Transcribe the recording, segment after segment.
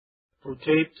For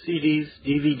tape, CDs,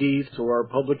 DVDs, to our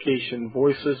publication,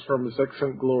 Voices from His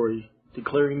Excellent Glory,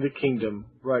 Declaring the Kingdom,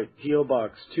 write P.O.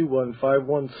 Box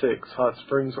 21516, Hot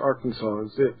Springs, Arkansas,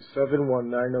 zip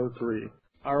 71903.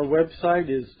 Our website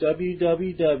is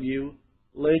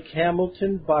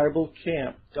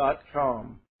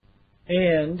www.lakehamiltonbiblecamp.com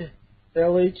and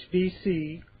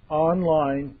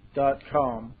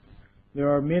lhbconline.com.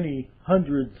 There are many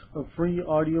hundreds of free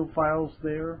audio files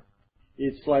there.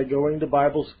 It's like going to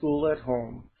Bible school at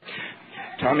home.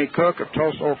 Tommy Cook of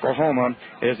Tulsa, Oklahoma,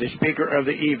 is the speaker of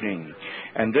the evening.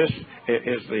 And this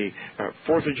is the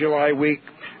 4th of July week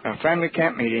family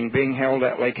camp meeting being held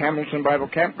at Lake Hamilton Bible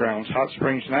Campgrounds, Hot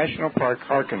Springs National Park,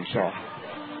 Arkansas.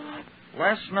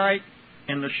 Last night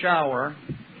in the shower,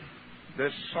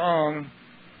 this song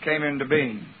came into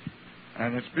being,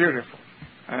 and it's beautiful.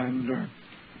 And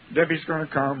Debbie's going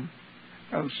to come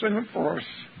and sing it for us.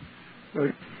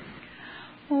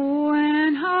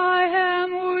 When I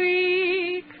am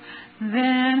weak,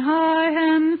 then I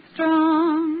am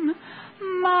strong.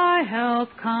 My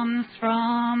help comes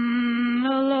from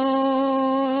the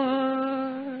Lord.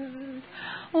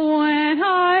 When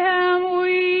I am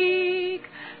weak,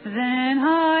 then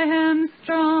I am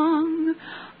strong.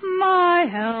 My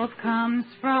help comes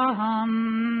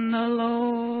from the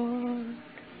Lord.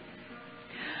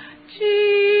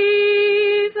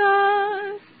 Jesus,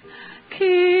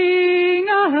 King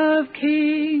of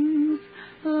kings,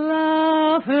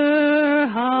 lover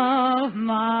of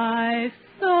my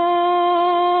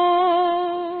soul,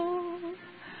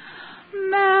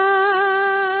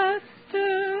 Master,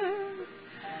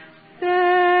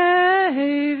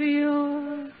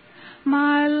 Savior,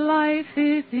 my life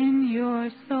is in your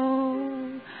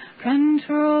soul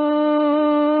control.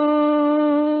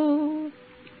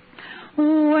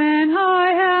 When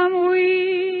I am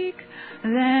weak,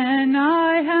 then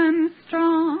I am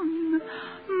strong.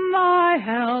 My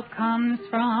help comes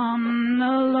from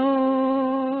the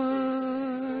Lord.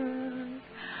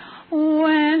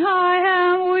 When I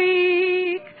am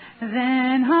weak,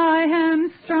 then I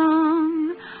am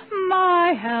strong.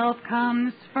 My help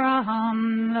comes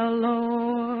from the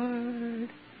Lord.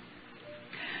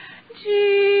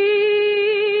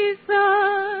 Jesus,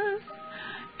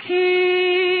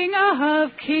 King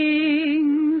of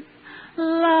kings,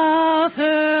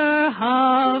 lover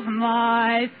of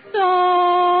my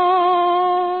soul,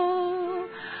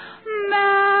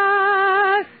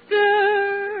 Master,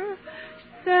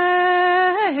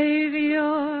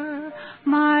 Savior,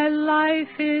 my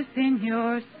life is in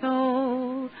your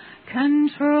soul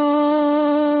control.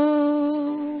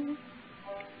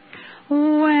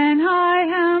 When I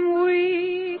am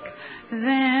weak,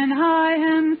 then I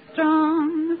am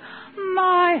strong.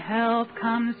 My help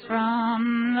comes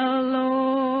from the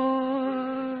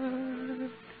Lord.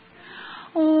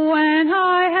 When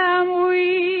I am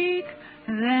weak,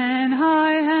 then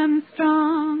I am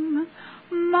strong.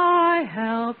 My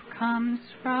help comes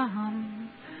from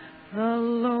the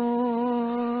Lord.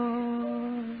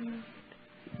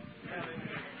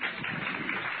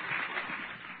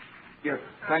 Yes,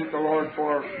 thank the Lord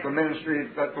for the ministry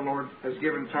that the Lord has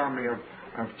given Tommy of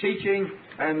teaching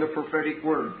and the prophetic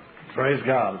word. Praise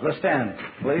God. Let's stand,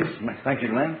 please. Thank you,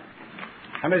 Glenn.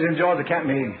 How many enjoyed the camp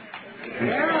meeting?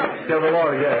 Yeah. Give the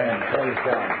Lord a good hand. Praise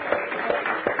God.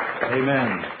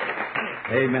 Amen.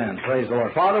 Amen. Praise the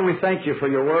Lord. Father, we thank you for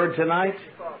your word tonight.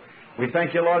 We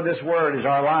thank you, Lord, this word is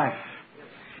our life.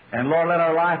 And, Lord, let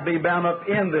our life be bound up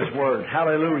in this word.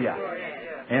 Hallelujah.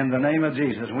 In the name of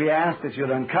Jesus. We ask that you'd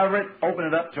uncover it, open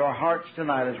it up to our hearts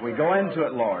tonight as we go into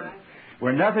it, Lord.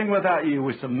 We're nothing without you.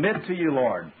 We submit to you,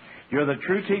 Lord. You're the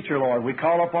true teacher, Lord. We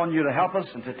call upon you to help us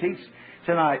and to teach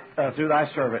tonight through thy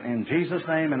servant. In Jesus'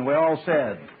 name, and we all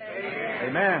said, Amen.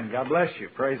 Amen. God bless you.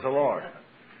 Praise the Lord.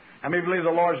 How many believe the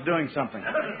Lord's doing something?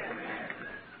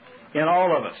 In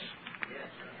all of us.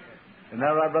 Isn't that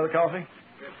right, Brother Coffey?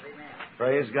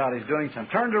 Praise God. He's doing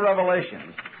something. Turn to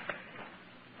Revelation.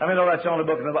 How many know that's the only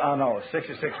book in the Bible? I know.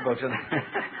 66 books in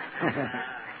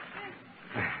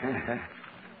there.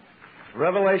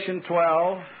 Revelation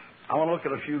 12. I want to look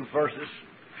at a few verses.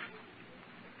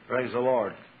 Praise the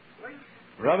Lord.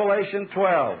 Revelation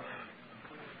 12.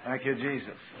 Thank you,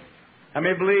 Jesus. How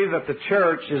many believe that the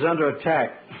church is under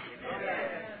attack?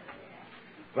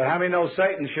 But how many know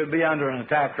Satan should be under an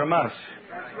attack from us?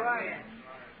 That's right.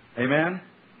 Amen?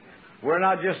 We're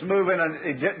not just moving in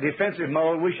a defensive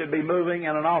mode. We should be moving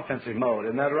in an offensive mode.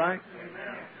 Isn't that right?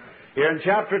 Amen. Here in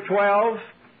chapter 12,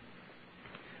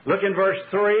 look in verse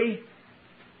 3.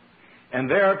 And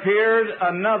there appeared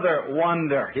another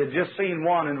wonder. He had just seen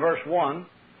one in verse 1.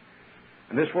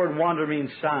 And this word wonder means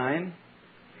sign.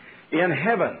 In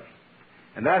heaven.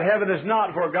 And that heaven is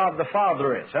not where God the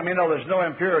Father is. I mean, no, there's no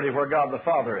impurity where God the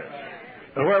Father is.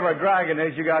 But wherever a dragon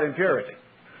is, you got impurity.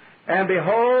 And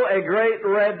behold, a great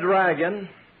red dragon,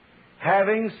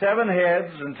 having 7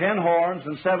 heads and 10 horns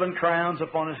and 7 crowns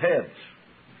upon his heads.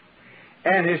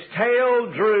 And his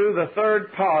tail drew the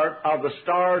 3rd part of the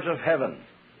stars of heaven,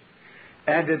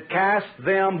 and did cast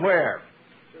them where?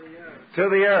 To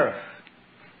the earth.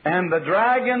 And the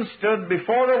dragon stood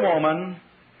before the woman,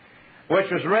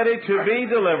 which was ready to be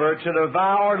delivered, to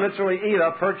devour, literally eat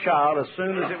up her child as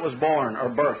soon as it was born or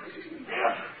birthed.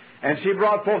 And she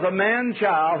brought forth a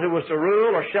man-child who was to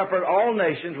rule or shepherd all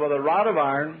nations with a rod of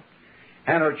iron,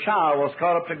 and her child was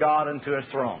caught up to God and to His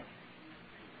throne.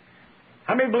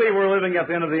 How many believe we're living at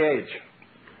the end of the age?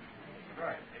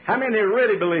 How many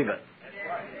really believe it?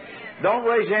 Don't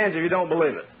raise your hands if you don't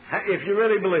believe it. If you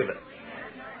really believe it.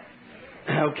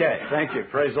 Okay, thank you.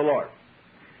 Praise the Lord.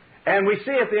 And we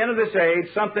see at the end of this age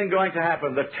something going to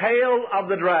happen. The tail of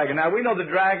the dragon. Now, we know the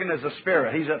dragon is a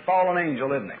spirit. He's a fallen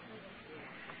angel, isn't he?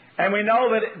 And we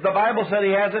know that the Bible said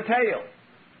he has a tail.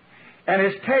 And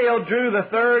his tail drew the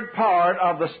 3rd part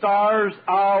of the stars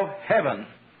of heaven,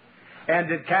 and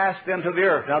did cast them to the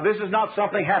earth. Now, this is not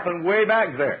something happened way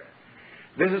back there.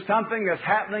 This is something that's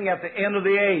happening at the end of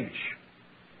the age,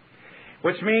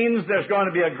 which means there's going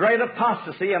to be a great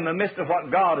apostasy in the midst of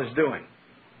what God is doing.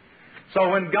 So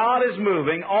when God is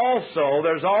moving, also,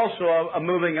 there's also a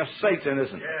moving of Satan,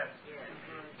 isn't there?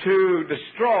 To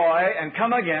destroy and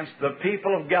come against the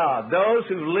people of God, those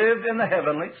who lived in the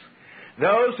heavenlies,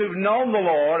 those who've known the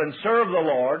Lord and served the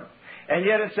Lord. And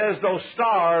yet it says those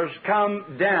stars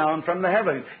come down from the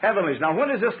heavenlies. Now,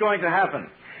 when is this going to happen?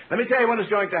 Let me tell you when it's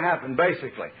going to happen,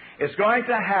 basically. It's going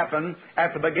to happen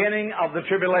at the beginning of the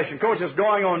tribulation. Of course, it's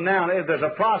going on now. There's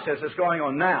a process that's going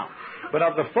on now. But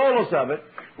of the fullness of it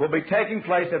will be taking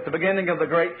place at the beginning of the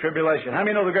Great Tribulation. How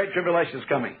many know the Great Tribulation is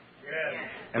coming? Yes.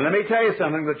 And let me tell you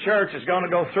something. The church is going to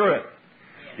go through it.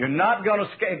 You're not going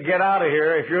to get out of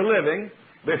here if you're living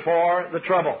before the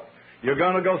trouble. You're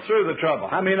going to go through the trouble.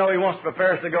 How many know He wants to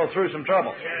prepare us to go through some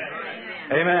trouble?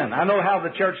 Yes. Amen. I know how the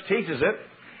church teaches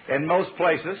it in most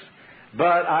places,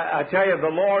 but I tell you, the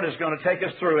Lord is going to take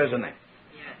us through, isn't He? Yes.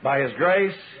 By His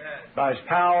grace, yes. By His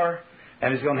power,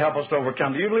 and He's going to help us to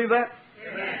overcome. Do you believe that?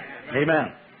 Yes.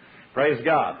 Amen. Praise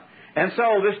God. And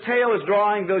so this tail is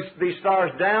drawing these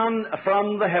stars down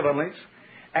from the heavenlies,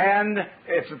 and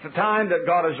it's at the time that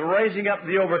God is raising up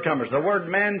the overcomers. The word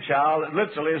man-child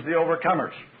literally is the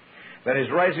overcomers. That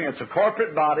He's raising, it's a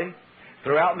corporate body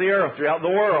throughout the earth, throughout the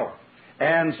world.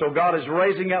 And so God is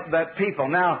raising up that people.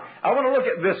 Now, I want to look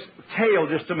at this tail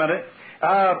just a minute.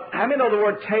 How many know the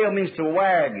word tail means to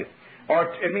wag?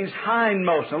 Or it means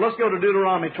hindmost. Now, let's go to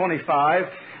Deuteronomy 25.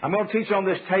 I'm going to teach on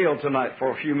this tail tonight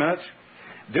for a few minutes.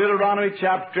 Deuteronomy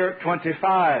chapter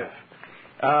 25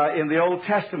 in the Old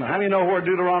Testament. How many know where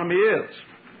Deuteronomy is?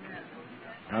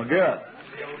 Oh, good.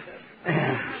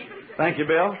 Thank you,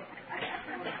 Bill.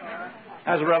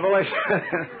 That's a revelation.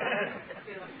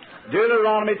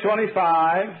 Deuteronomy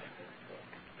 25,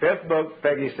 5th book,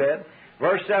 Peggy said,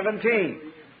 verse 17.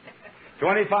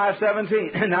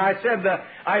 25:17. Now I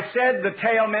said the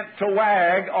tail meant to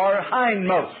wag or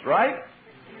hindmost, right?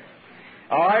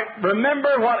 All right.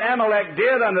 Remember what Amalek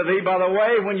did unto thee, by the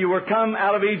way, when you were come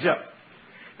out of Egypt.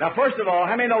 Now, first of all,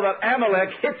 how many know that Amalek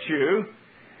hit you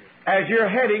as you're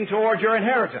heading towards your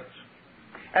inheritance?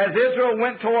 As Israel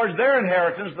went towards their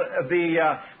inheritance,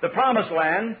 the promised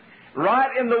land,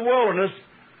 right in the wilderness,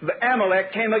 the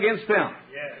Amalek came against them.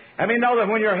 Yes. How many know that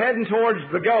when you're heading towards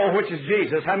the goal, which is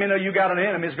Jesus, how many know you got an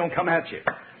enemy that's going to come at you?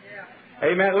 Yeah.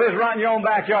 Amen. It lives right in your own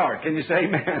backyard. Can you say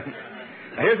amen?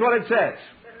 Now, here's what it says.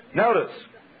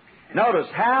 Notice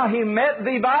how he met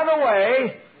thee by the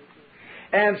way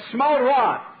and smote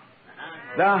what?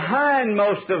 The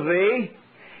hindmost of thee,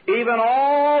 even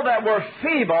all that were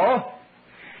feeble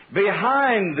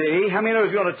behind thee. How many know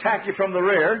he's going to attack you from the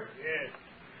rear? Yes.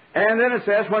 And then it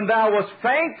says, when thou wast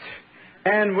faint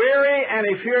and weary, and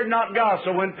he feared not God.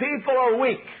 So when people are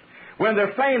weak, when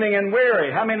they're fainting and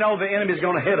weary, how many know the enemy's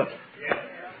going to hit them? Yes.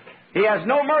 He has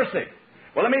no mercy.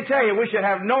 Well, let me tell you, we should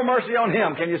have no mercy on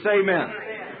him. Can you say amen?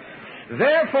 Yes.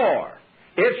 Therefore,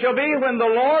 it shall be when the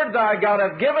Lord thy God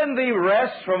hath given thee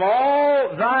rest from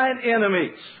all thine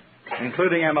enemies,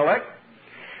 including Amalek,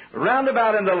 round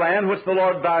about in the land which the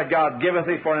Lord thy God giveth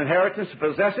thee for an inheritance to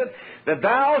possess it, that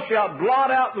thou shalt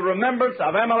blot out the remembrance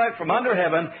of Amalek from under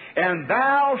heaven, and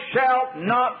thou shalt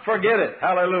not forget it.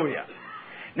 Hallelujah.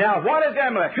 Now, what is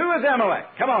Amalek? Who is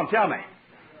Amalek? Come on, tell me.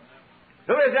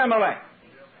 Who is Amalek?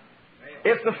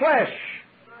 It's the flesh.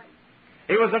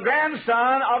 He was a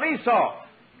grandson of Esau,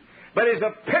 but he's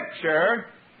a picture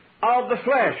of the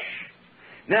flesh.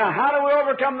 Now, how do we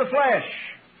overcome the flesh?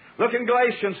 Look in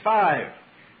Galatians 5.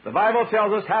 The Bible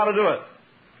tells us how to do it.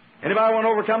 Anybody want to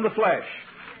overcome the flesh?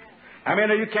 I mean,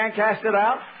 you can't cast it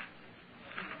out?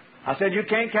 I said you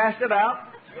can't cast it out.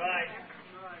 Right.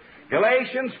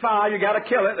 Galatians 5, you got to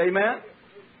kill it. Amen.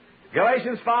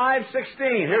 Galatians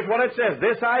 5:16. Here's what it says.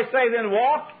 This I say then,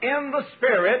 walk in the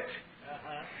Spirit,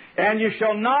 and you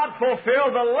shall not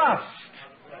fulfill the lust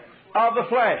of the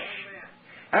flesh.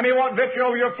 How many want victory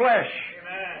over your flesh?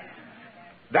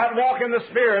 That walk in the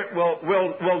Spirit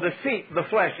will defeat the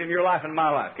flesh in your life and my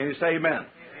life. Can you say amen?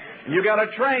 You got to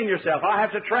train yourself. I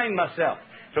have to train myself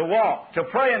to walk, to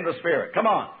pray in the Spirit. Come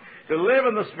on. To live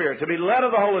in the Spirit, to be led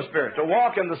of the Holy Spirit, to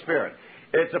walk in the Spirit.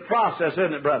 It's a process,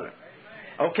 isn't it, brother?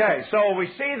 Okay, so we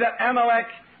see that Amalek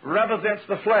represents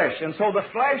the flesh. And so the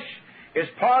flesh is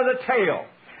part of the tail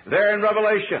there in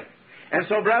Revelation. And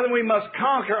so, brethren, we must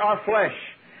conquer our flesh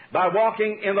by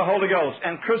walking in the Holy Ghost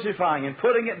and crucifying and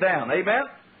putting it down. Amen?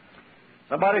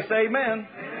 Somebody say amen.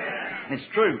 Amen. It's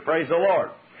true. Praise the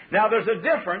Lord. Now, there's a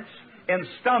difference in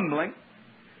stumbling.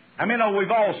 I mean,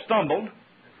 we've all stumbled,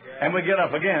 and we get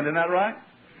up again. Isn't that right?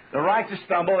 The righteous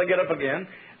stumble, they get up again.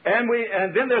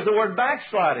 And then there's the word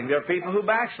backsliding. There are people who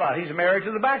backslide. He's married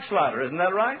to the backslider. Isn't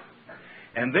that right?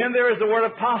 And then there is the word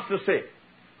apostasy.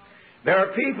 There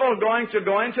are people going to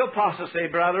go into apostasy,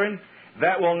 brethren,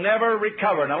 that will never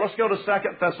recover. Now, let's go to 2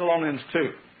 Thessalonians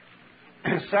 2.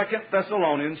 2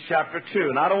 Thessalonians chapter 2.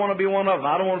 And I don't want to be one of them.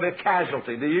 I don't want to be a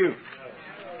casualty. Do you?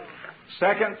 2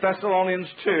 Thessalonians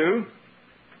 2.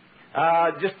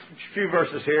 Just a few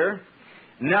verses here.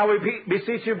 Now we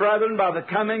beseech you, brethren, by the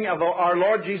coming of our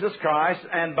Lord Jesus Christ,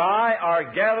 and by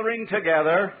our gathering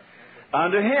together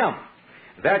unto Him,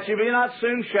 that you be not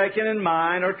soon shaken in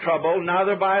mind or troubled,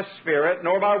 neither by spirit,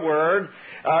 nor by word,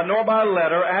 nor by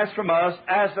letter, as from us,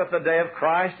 as that the day of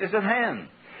Christ is at hand.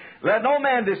 Let no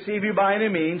man deceive you by any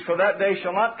means, for that day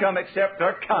shall not come except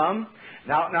there come.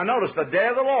 Now notice, the day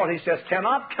of the Lord, he says,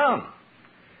 cannot come.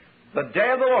 The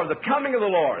day of the Lord, the coming of the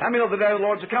Lord. How many know the day of the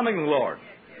Lord is the coming of the Lord?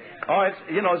 Oh,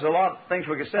 there's a lot of things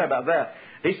we could say about that.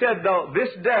 He said, though, this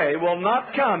day will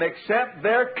not come except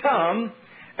there come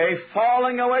a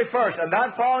falling away first. And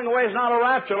that falling away is not a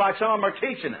rapture like some of them are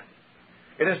teaching it.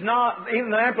 It is not, even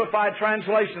the Amplified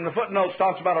Translation, the footnotes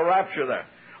talks about a rapture there,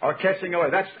 or catching away.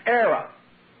 That's error.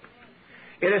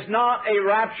 It is not a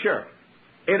rapture.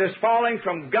 It is falling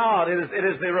from God. It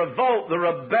is the revolt, the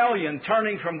rebellion,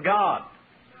 turning from God.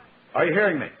 Are you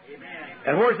hearing me? Amen.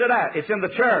 And where's it at? It's in the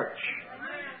church.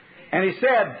 And he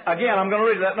said, again, I'm going to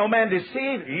read it, let no man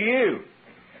deceive you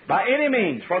by any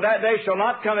means, for that day shall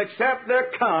not come except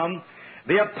there come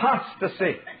the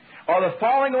apostasy, or the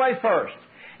falling away first,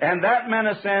 and that man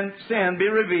of sin be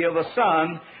revealed, the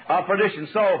son of perdition.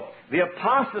 So the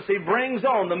apostasy brings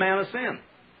on the man of sin.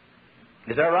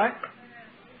 Is that right?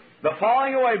 The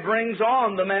falling away brings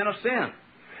on the man of sin.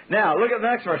 Now, look at the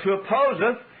next verse. Who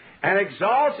opposeth and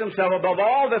exalts himself above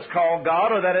all that's called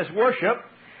God, or that is worshipped,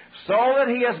 so that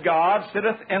he as God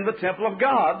sitteth in the temple of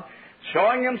God,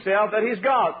 showing himself that he's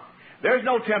God. There's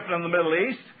no temple in the Middle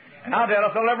East, and I doubt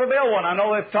if they'll ever build one. I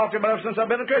know they've talked about it since I've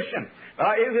been a Christian.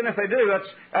 But even if they do,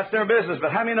 that's their business.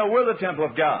 But how many know we're the temple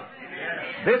of God?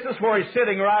 This is where he's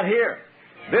sitting right here.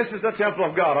 This is the temple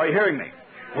of God. Are you hearing me?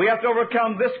 We have to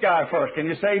overcome this guy first. Can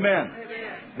you say amen?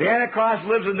 The Antichrist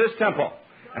lives in this temple,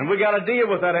 and we got to deal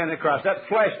with that Antichrist, that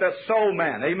flesh, that soul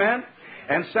man. Amen?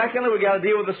 And secondly, we got to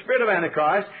deal with the spirit of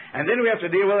Antichrist, and then we have to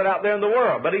deal with it out there in the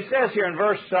world. But he says here in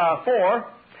verse 4,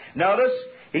 notice,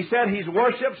 he said he's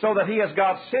worshipped so that he has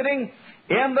God sitting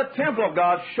in the temple of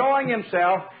God, showing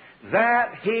himself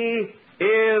that he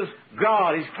is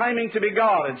God. He's claiming to be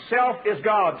God, and self is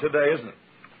God today, isn't it?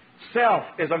 Self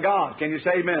is a God. Can you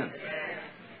say amen?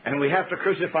 And we have to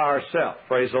crucify ourselves.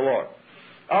 Praise the Lord.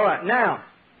 All right, now,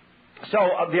 so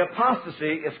the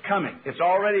apostasy is coming. It's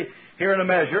already here in a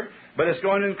measure, but it's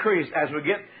going to increase as we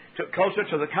get closer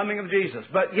to the coming of Jesus.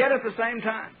 But yet at the same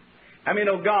time, I mean,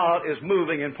 God is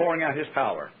moving and pouring out His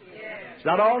power. It's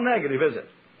not all negative, is it?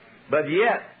 But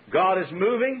yet, God is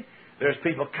moving. There's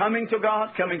people coming to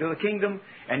God, coming to the kingdom,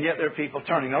 and yet there are people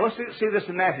turning. Now let's see this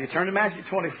in Matthew. Turn to Matthew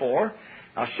 24.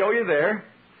 I'll show you there.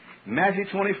 Matthew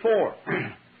 24.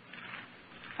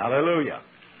 Hallelujah.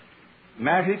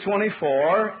 Matthew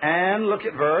 24, and look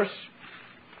at verse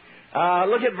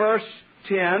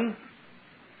 10.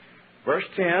 Verse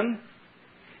 10.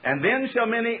 And then shall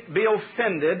many be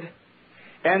offended,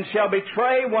 and shall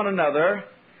betray one another,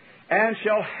 and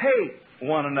shall hate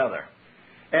one another.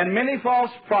 And many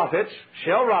false prophets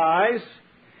shall rise,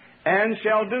 and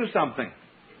shall do something.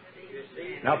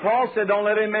 Now, Paul said, don't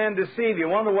let any man deceive you.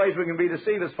 One of the ways we can be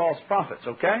deceived is false prophets,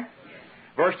 okay?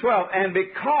 Verse 12, and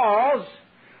because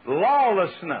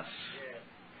lawlessness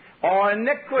or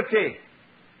iniquity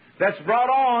that's brought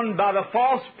on by the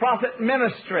false prophet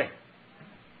ministry,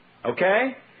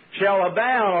 okay, shall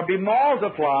abound or be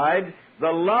multiplied,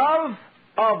 the love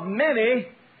of many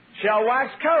shall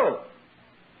wax cold.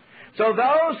 So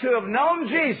those who have known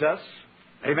Jesus,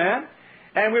 amen,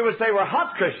 and we would say were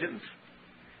hot Christians,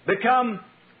 become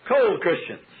cold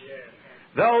Christians.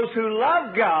 Those who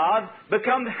love God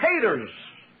become haters.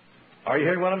 Are you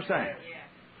hearing what I'm saying?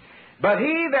 But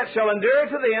he that shall endure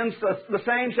to the end, the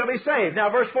same shall be saved. Now,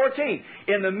 verse 14.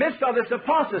 In the midst of this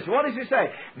apostasy, what does he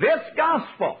say? This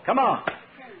gospel, come on,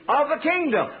 of the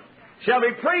kingdom shall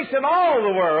be preached in all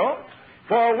the world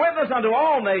for a witness unto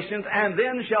all nations, and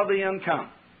then shall the end come.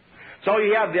 So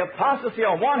you have the apostasy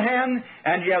on one hand,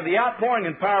 and you have the outpouring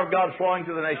and power of God flowing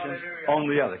to the nations on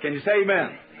the other. Can you say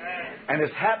amen? And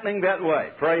it's happening that way.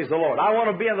 Praise the Lord. I want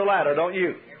to be in the latter, don't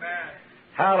you?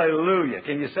 Hallelujah.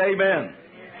 Can you say amen?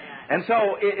 And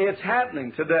so it's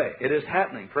happening today. It is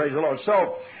happening. Praise the Lord.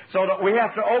 So that we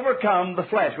have to overcome the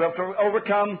flesh. We have to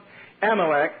overcome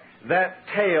Amalek, that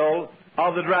tail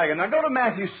of the dragon. Now go to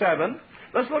Matthew 7.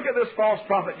 Let's look at this false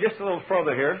prophet just a little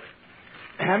further here.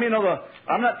 I mean,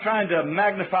 I'm not trying to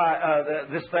magnify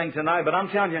this thing tonight, but I'm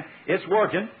telling you, it's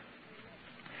working.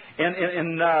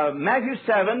 In Matthew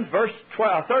 7, verse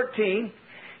 13,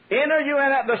 enter you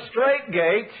in at the strait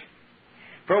gate,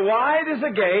 for wide is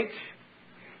the gate,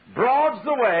 broad's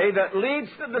the way that leads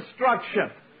to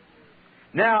destruction.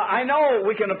 Now, I know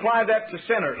we can apply that to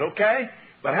sinners, okay?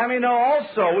 But how many know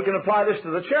also we can apply this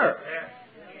to the church?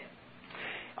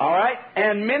 All right?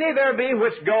 And many there be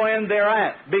which go in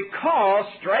thereat, because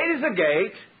strait is the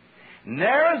gate,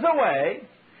 narrow is the way,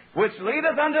 which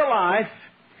leadeth unto life,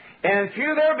 and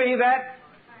few there be that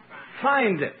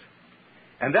find it.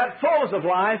 And that fullness of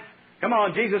life, come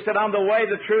on, Jesus said, I'm the way,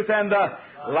 the truth, and the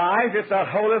life. It's that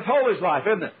holy of holies life,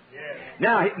 isn't it?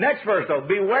 Now, next verse, though.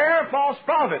 Beware of false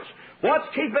prophets. What's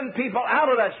keeping people out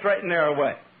of that straight and narrow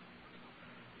way?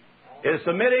 It is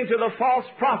submitting to the false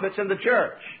prophets in the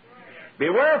church.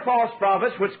 Beware of false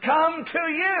prophets which come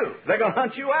to you. They're going to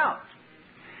hunt you out.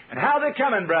 And how are they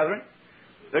coming, brethren?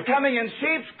 They're coming in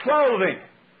sheep's clothing.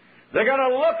 They're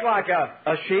going to look like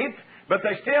a sheep, but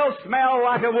they still smell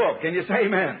like a wolf. Can you say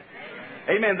amen?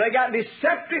 Amen. They got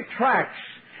deceptive tracts.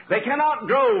 They cannot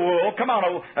grow wool. Come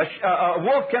on, a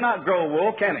wolf cannot grow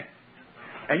wool, can he?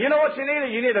 And you know what you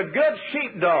need? You need a good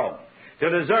sheepdog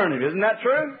to discern him. Isn't that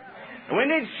true? And we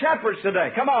need shepherds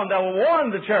today. Come on, they'll warn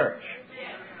the church.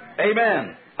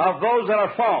 Amen. Of those that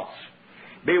are false.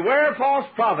 Beware of false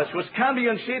prophets which come to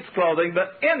you in sheep's clothing,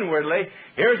 but inwardly,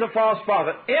 here's a false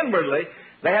prophet, inwardly,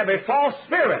 they have a false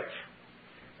spirit.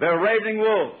 They're ravening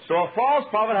wolves. So a false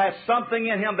prophet has something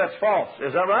in him that's false.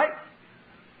 Is that right?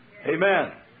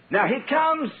 Amen. Now he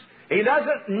comes, he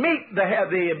doesn't meet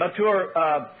the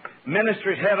mature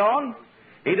ministers head on.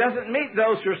 He doesn't meet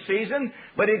those who are seasoned,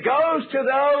 but he goes to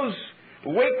those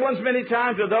weak ones many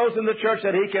times, to those in the church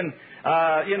that he can,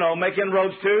 make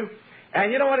inroads to.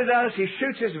 And you know what he does? He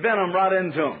shoots his venom right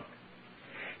into them.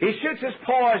 He shoots his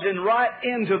poison right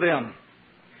into them.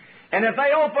 And if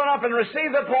they open up and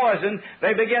receive the poison,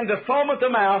 they begin to foam at the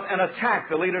mouth and attack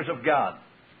the leaders of God.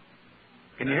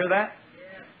 Can you hear that?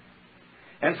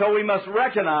 And so we must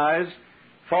recognize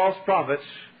false prophets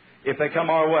if they come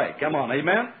our way. Come on,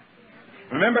 amen?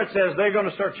 Remember, it says they're going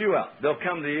to search you out. They'll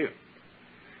come to you.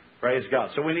 Praise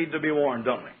God. So we need to be warned,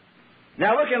 don't we?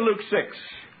 Now look in Luke 6.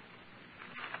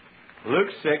 Luke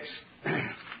 6.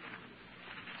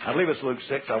 I believe it's Luke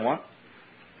 6 I want.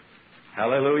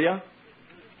 Hallelujah.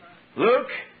 Luke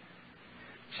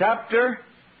chapter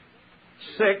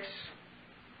 6,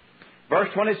 verse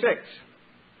 26.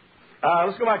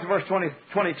 Let's go back to verse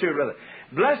 22, rather.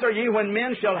 Blessed are ye when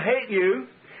men shall hate you,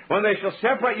 when they shall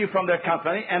separate you from their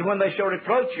company, and when they shall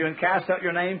reproach you and cast out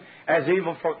your name as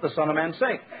evil for the Son of Man's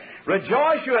sake.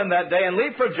 Rejoice you in that day, and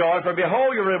leap for joy, for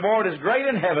behold, your reward is great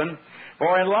in heaven.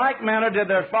 For in like manner did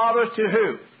their fathers to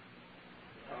who?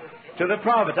 To the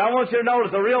prophets. I want you to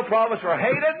notice the real prophets were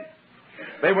hated.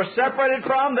 They were separated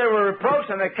from, they were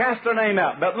reproached, and they cast their name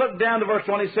out. But look down to verse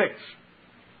 26.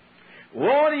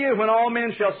 Woe to you when all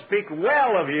men shall speak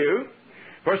well of you,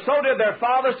 for so did their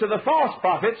fathers to the false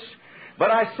prophets.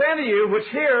 But I say to you, which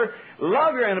hear,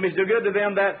 love your enemies, do good to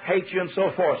them that hate you, and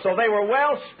so forth. So they were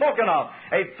well spoken of.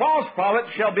 A false prophet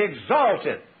shall be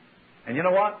exalted. And you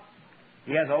know what?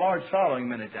 He has a large following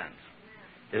many times.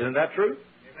 Isn't that true?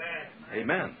 Amen.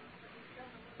 Amen.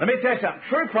 Let me tell you something.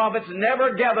 True prophets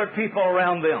never gather people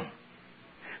around them.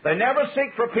 They never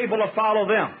seek for people to follow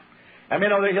them. I mean,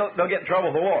 they'll get in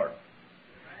trouble with the Lord.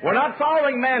 We're not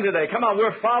following man today. Come on,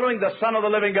 we're following the Son of the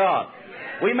living God.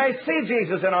 We may see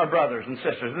Jesus in our brothers and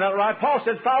sisters. Isn't that right? Paul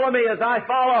said, follow me as I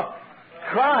follow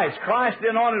Christ. Christ, the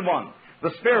anointed one,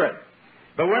 the Spirit.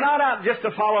 But we're not out just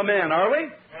to follow men, are we?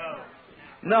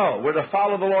 No, we're to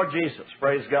follow the Lord Jesus.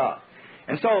 Praise God.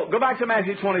 And so, go back to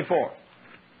Matthew 24.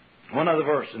 One other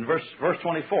verse, in verse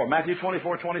 24. Matthew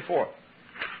 24:24.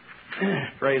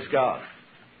 Praise God.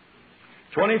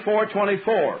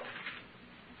 24:24.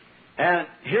 And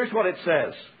here's what it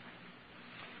says.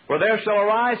 For there shall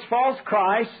arise false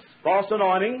Christs, false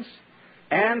anointings,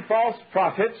 and false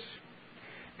prophets,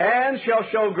 and shall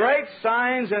show great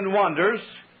signs and wonders,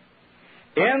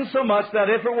 insomuch that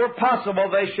if it were possible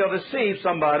they shall deceive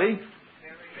somebody,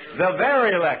 the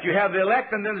very elect. You have the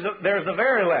elect, and then there's the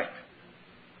very elect.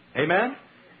 Amen?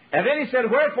 And then he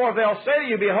said, wherefore if they'll say to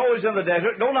you, behold, is in the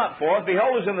desert, go not forth,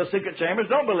 behold, is in the secret chambers,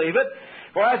 don't believe it.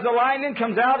 For as the lightning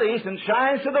comes out of the east and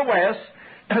shines to the west,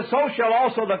 so shall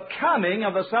also the coming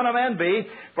of the Son of Man be.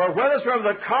 For whithersoever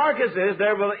the carcass is,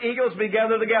 there will the eagles be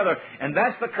gathered together. And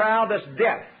that's the crowd that's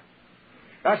death.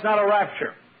 That's not a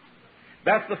rapture.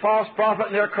 That's the false prophet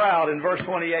and their crowd in verse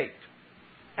 28.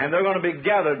 And they're going to be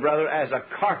gathered, brother, as a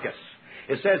carcass.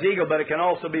 It says eagle, but it can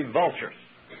also be vultures.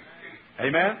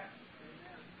 Amen?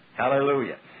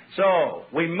 Hallelujah. So,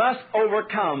 we must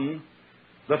overcome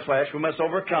the flesh. We must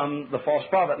overcome the false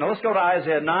prophet. Now, let's go to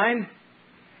Isaiah 9.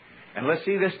 And let's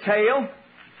see this tail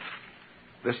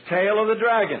of the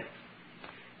dragon.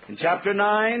 In chapter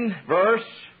 9, verse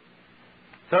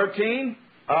 13,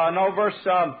 verse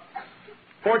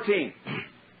 14.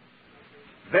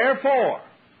 Therefore,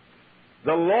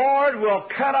 the Lord will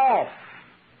cut off.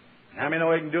 How many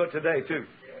know He can do it today, too?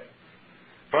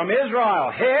 From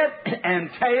Israel, head and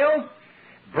tail,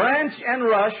 branch and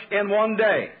rush in one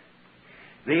day.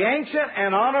 The ancient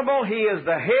and honorable, He is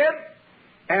the head,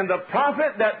 and the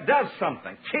prophet that does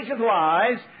something, teacheth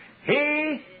lies, he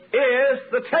is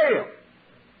the tail.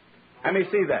 Let me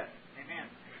see that. Amen.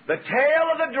 The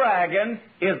tail of the dragon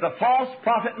is the false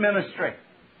prophet ministry.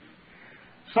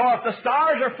 So if the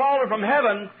stars are falling from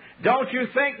heaven, don't you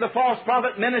think the false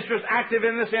prophet ministry is active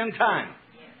in this end time?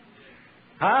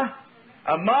 Huh?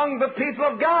 Among the people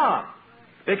of God.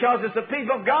 Because it's the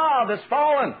people of God that's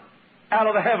fallen out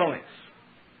of the heavenlies.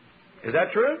 Is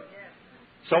that true?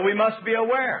 So we must be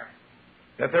aware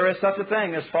that there is such a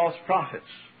thing as false prophets.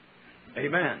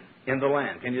 Amen. In the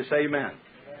land. Can you say amen?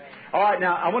 All right,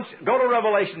 now I want you to go to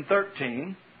Revelation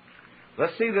 13.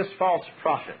 Let's see this false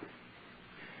prophet.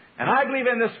 And I believe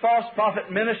in this false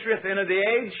prophet ministry at the end of the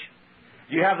age.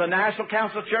 You have the National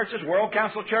Council churches, World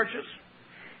Council churches.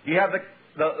 You have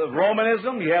the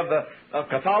Romanism. You have the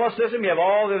Catholicism. You have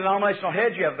all the denominational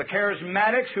heads. You have the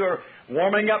charismatics who are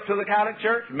warming up to the Catholic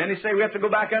Church. Many say we have to go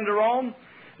back under Rome.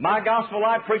 My gospel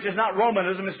I preach is not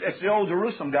Romanism. It's the old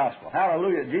Jerusalem gospel.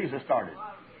 Hallelujah. Jesus started.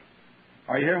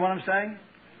 Are you hearing what I'm saying?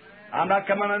 I'm not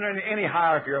coming under any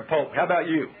hierarchy or pope. How about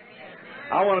you?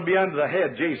 I want to be under the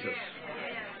head, Jesus.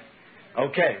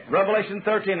 Okay. Revelation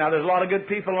 13. Now, there's a lot of good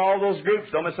people in all those groups.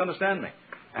 Don't misunderstand me.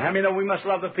 And how many know we must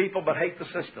love the people but hate the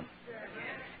system?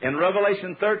 In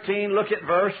Revelation 13, look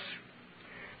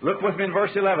with me in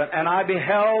verse 11. And I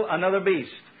beheld another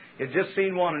beast. You'd just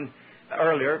seen one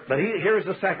earlier, but here's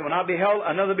the second one. I beheld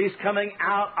another beast coming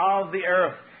out of the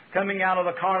earth, coming out of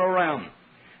the carnal realm,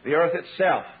 the earth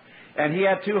itself. And he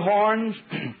had two horns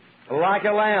like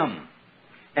a lamb,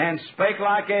 and spake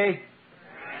like a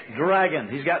dragon.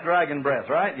 He's got dragon breath,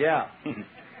 right? Yeah.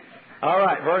 All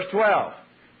right, verse 12.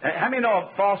 How many know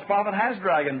a false prophet has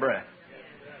dragon breath?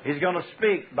 He's going to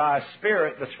speak by a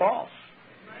spirit that's false.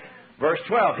 Verse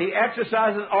 12. He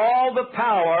exercises all the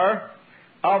power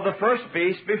of the first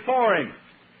beast before him.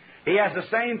 He has the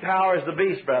same power as the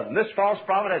beast, brethren. This false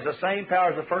prophet has the same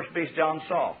power as the first beast John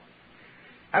saw.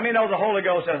 How many know the Holy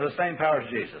Ghost has the same power as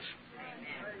Jesus?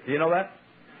 Do you know that?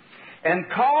 And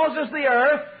causes the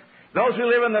earth, those who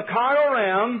live in the carnal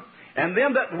realm, and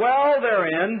them that dwell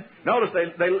therein. Notice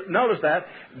that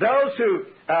those who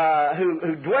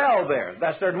dwell there.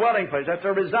 That's their dwelling place. That's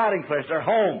their residing place. Their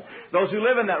home. Those who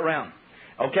live in that realm.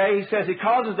 Okay, he says he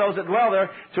causes those that dwell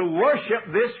there to worship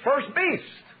this first beast.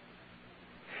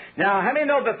 Now, how many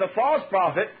know that the false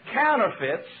prophet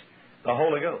counterfeits the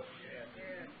Holy Ghost?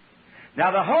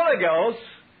 Now, the Holy Ghost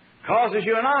causes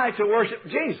you and I to worship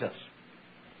Jesus.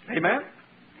 Amen?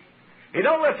 He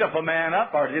don't lift up a man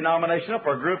up, or a denomination up,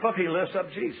 or a group up. He lifts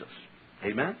up Jesus.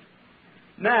 Amen?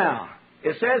 Now,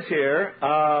 it says here,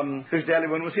 whose deadly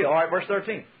wound was healed. All right, verse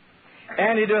 13.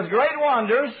 And he does great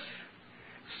wonders,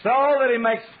 so that he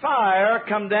makes fire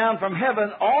come down from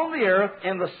heaven on the earth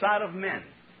in the sight of men.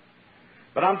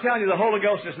 But I'm telling you, the Holy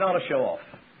Ghost is not a show-off.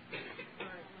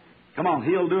 Come on,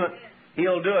 He'll do it.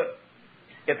 He'll do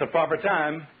it at the proper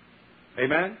time.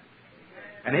 Amen?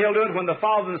 And He'll do it when the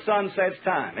Father and the Son say it's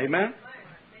time. Amen?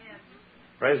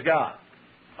 Praise God.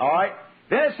 All right.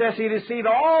 Then it says He deceived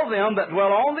all them that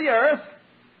dwell on the earth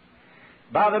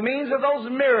by the means of those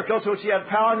miracles which He had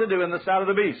power to do in the sight of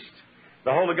the beast.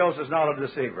 The Holy Ghost is not a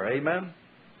deceiver. Amen?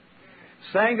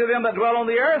 Saying to them that dwell on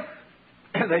the earth,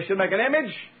 they should make an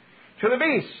image to the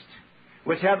beast,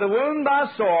 which had the wound by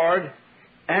a sword,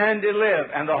 and did live.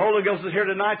 And the Holy Ghost is here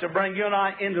tonight to bring you and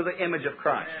I into the image of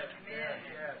Christ.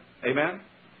 Amen?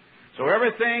 So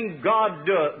everything God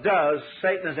does,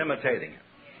 Satan is imitating it.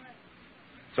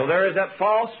 So there is that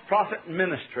false prophet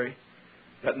ministry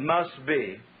that must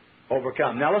be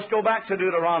overcome. Now let's go back to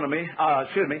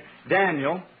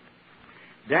Daniel.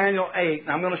 Daniel 8. And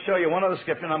I'm going to show you one other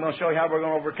scripture, and I'm going to show you how we're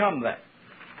going to overcome that.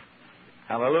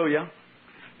 Hallelujah.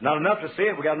 Not enough to see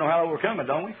it. We've got to know how to overcome it,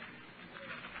 don't we?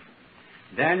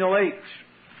 Daniel 8.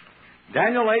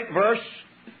 Daniel 8, verse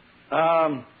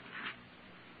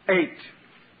 8.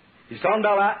 He's talking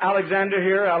about Alexander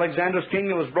here. Alexander's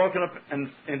kingdom was broken up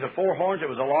into 4 horns. It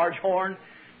was a large horn,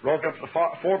 broken up into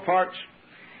 4 parts.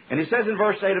 And he says in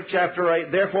verse 8 of chapter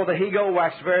 8, Therefore the he-goat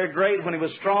waxed very great when he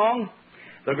was strong.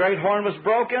 The great horn was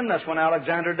broken. That's when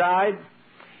Alexander died.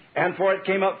 And for it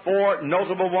came up 4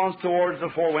 notable ones towards the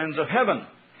 4 winds of heaven.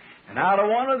 And out of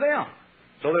one of them,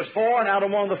 so there's 4, and out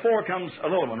of one of the 4 comes a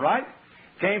little one, right?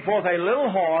 Came forth a little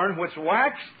horn, which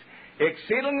waxed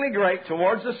exceedingly great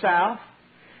towards the south,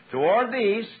 toward the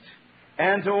east,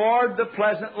 and toward the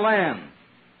pleasant land.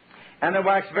 And it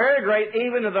waxed very great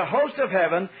even to the host of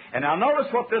heaven. And now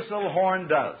notice what this little horn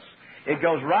does. It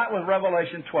goes right with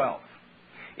Revelation 12.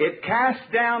 It casts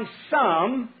down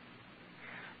some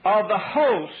of the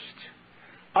host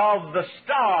of the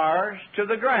stars to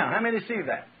the ground. How many see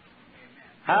that?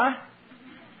 Huh?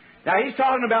 Now he's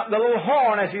talking about the little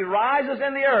horn as he rises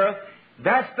in the earth.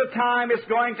 That's the time it's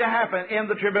going to happen in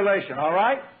the tribulation. All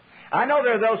right? I know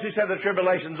there are those who say the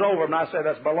tribulation's over, and I say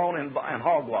that's baloney and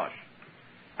hogwash.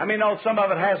 I mean, no, some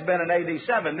of it has been in AD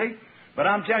 70, but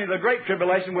I'm telling you, the Great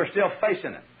Tribulation, we're still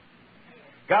facing it.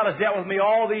 God has dealt with me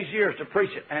all these years to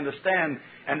preach it and to stand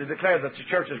and to declare that the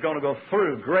church is going to go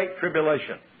through great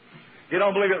tribulation. If you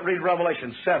don't believe it, read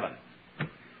Revelation 7.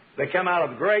 They come out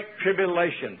of great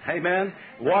tribulation. Amen.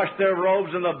 Wash their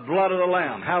robes in the blood of the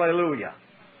Lamb. Hallelujah.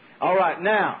 All right,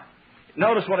 now,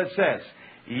 notice what it says.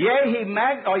 Yea,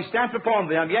 he stamped upon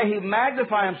them. Yea, he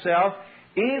magnify himself,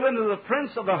 even to the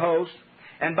prince of the host,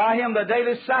 and by him the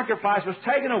daily sacrifice was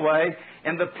taken away,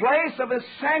 and the place of his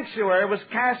sanctuary was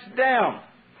cast down.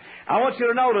 I want you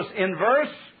to notice, in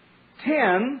verse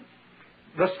 10,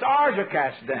 the stars are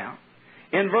cast down.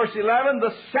 In verse 11,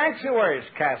 the sanctuary is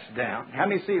cast down. How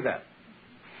many see that?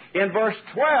 In verse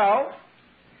 12,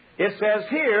 it says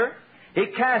here, he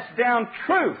cast down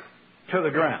truth to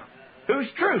the ground. Who's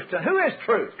truth? Who is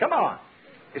truth? Come on.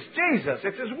 It's Jesus.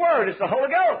 It's His Word. It's the Holy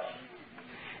Ghost.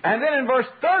 And then in verse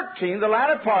 13, the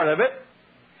latter part of it,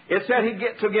 it said He'd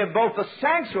get to give both the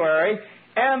sanctuary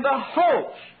and the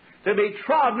host to be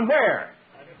trodden where?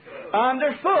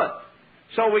 Underfoot.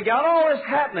 So we got all this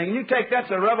happening. You take that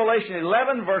to Revelation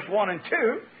 11, verse 1 and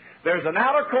 2. There's an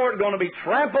outer court going to be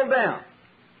trampled down,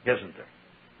 isn't there?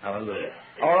 Hallelujah.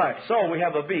 All right, so we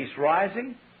have a beast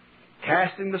rising,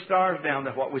 casting the stars down.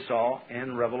 That's what we saw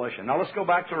in Revelation. Now let's go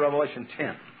back to Revelation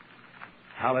 10.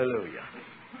 Hallelujah.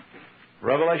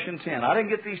 Revelation 10. I didn't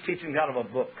get these teachings out of a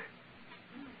book.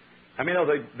 I mean,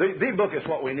 the book is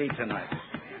what we need tonight.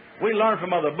 We learn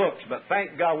from other books, but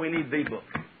thank God we need the book.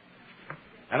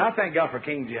 And I thank God for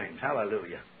King James.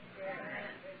 Hallelujah.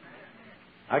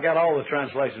 I got all the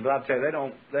translations, but I tell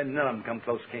you, none of them come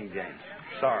close to King James.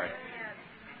 Sorry.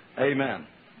 Amen.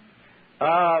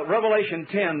 Revelation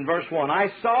 10, verse 1.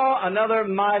 I saw another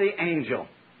mighty angel.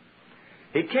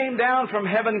 He came down from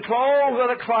heaven clothed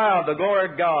with a cloud, the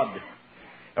glory of God.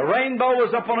 A rainbow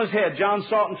was up on his head. John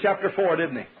saw it in chapter 4,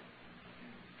 didn't he?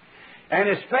 And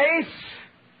his face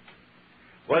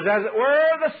was as it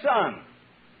were the sun.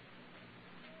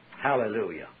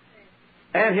 Hallelujah.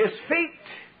 And his feet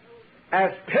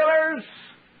as pillars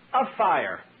of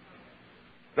fire.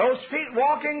 Those feet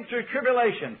walking through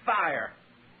tribulation, fire.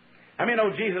 How many know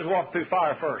Jesus walked through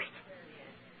fire first?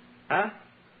 Huh?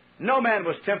 No man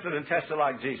was tempted and tested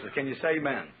like Jesus. Can you say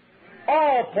amen?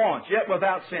 All points, yet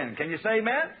without sin. Can you say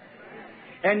amen?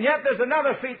 And yet there's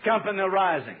another feet company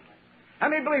arising. How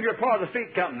many believe you're part of the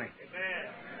feet company?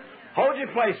 Amen. Hold your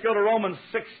place. Go to Romans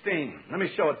 16. Let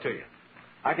me show it to you.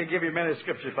 I could give you many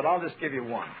scriptures, but I'll just give you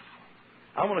one.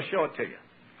 I want to show it to you.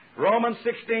 Romans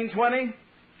 16:20.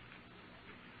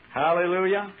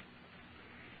 Hallelujah.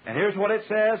 And here's what it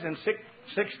says in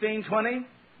 16:20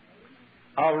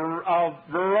 of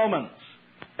Romans.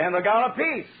 And the God of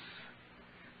peace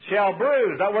shall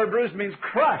bruise. That word bruise means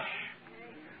crush.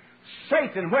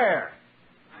 Satan where?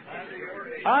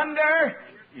 Under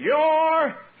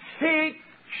your feet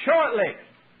shortly.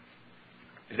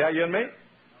 Is that you and me?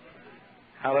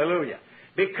 Hallelujah.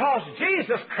 Because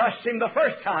Jesus crushed him the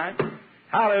first time,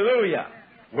 hallelujah,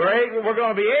 we're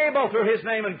going to be able through His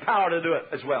name and power to do it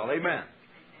as well. Amen.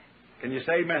 Can you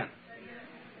say amen?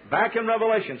 Back in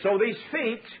Revelation. So these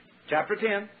feet, chapter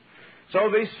 10, so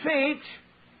these feet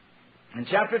in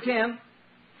chapter 10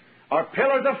 are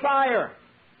pillars of fire.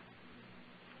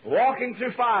 Walking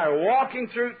through fire, walking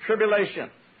through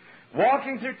tribulation,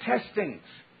 walking through testings.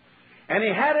 And he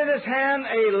had in his hand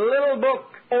a little book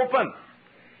open.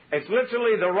 It's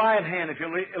literally the right hand if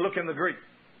you look in the Greek.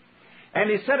 And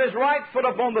he set his right foot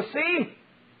upon the sea,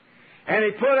 and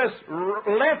he put his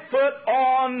left foot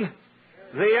on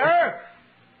the earth.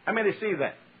 How many see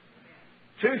that?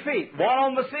 2 feet, one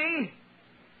on the sea,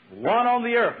 one on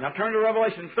the earth. Now turn to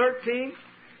Revelation 13.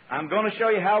 I'm going to show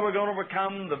you how we're going to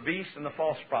overcome the beast and the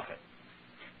false prophet.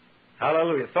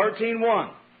 Hallelujah.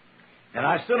 13:1. And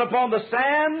I stood upon the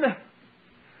sand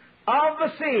of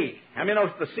the sea. How many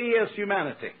know the sea is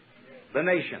humanity, the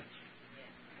nations?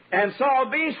 And saw a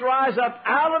beast rise up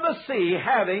out of the sea,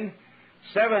 having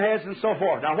 7 heads and so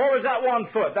forth. Now, where was that one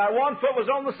foot? That one foot was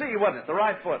on the sea, wasn't it? The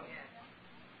right foot.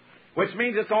 Which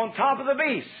means it's on top of the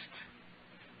beast.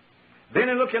 Then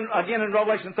you look again in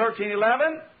Revelation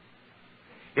 13:11.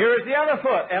 Here is the other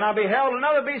foot, and I beheld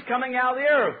another beast coming out of the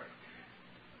earth.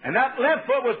 And that left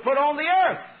foot was put on the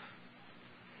earth.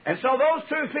 And so those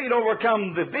 2 feet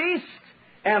overcome the beast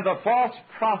and the false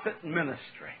prophet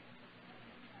ministry.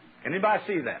 Anybody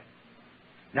see that?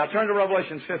 Now turn to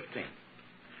Revelation 15.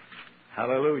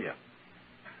 Hallelujah.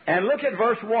 And look at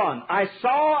verse 1. I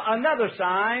saw another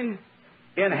sign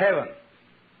in heaven.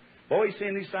 Boy, you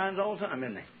seeing these signs all the time,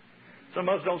 isn't they? Some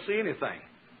of us don't see anything.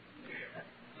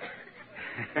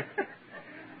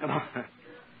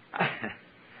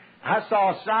 I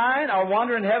saw a sign or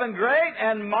wonder in heaven, great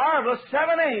and marvelous,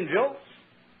 7 angels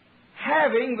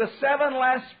having the 7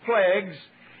 last plagues,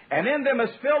 and in them is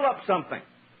filled up something.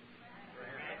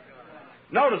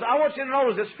 Notice, I want you to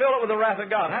notice it's filled up with the wrath of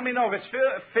God. How many know if it's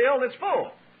filled, it's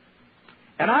full?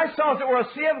 And I saw as it were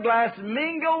a sea of glass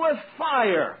mingled with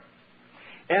fire.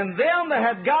 And them that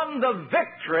had gotten the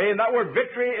victory, and that word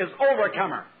victory is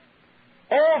overcomer,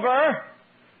 over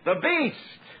the beast,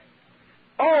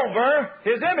 over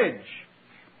his image,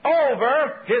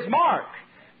 over his mark,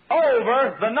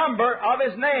 over the number of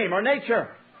his name or nature,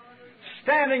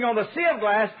 standing on the sea of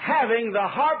glass, having the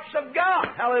harps of God.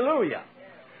 Hallelujah.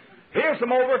 Here's some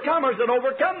overcomers that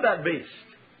overcome that beast.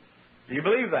 Do you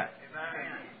believe that?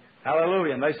 Amen.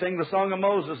 Hallelujah. And they sing the song of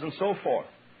Moses and so forth.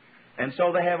 And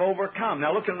so they have overcome.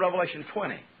 Now look in Revelation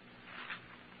 20.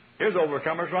 Here's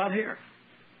overcomers right here.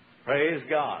 Praise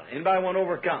God. Anybody want to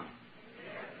overcome?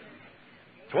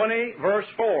 20 verse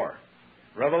 4.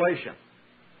 Revelation.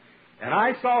 And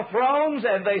I saw thrones,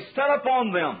 and they stood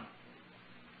upon them.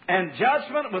 And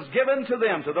judgment was given to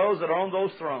them, to those that are on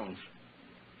those thrones.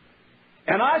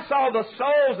 And I saw the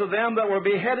souls of them that were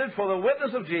beheaded for the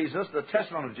witness of Jesus, the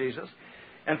testimony of Jesus,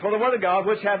 and for the word of God,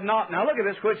 which had not, now look at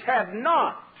this, which had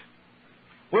not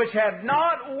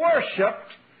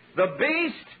worshipped the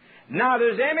beast, not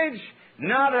his image,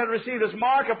 not had received his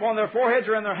mark upon their foreheads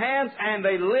or in their hands, and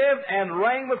they lived and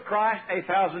reigned with Christ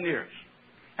 1,000 years.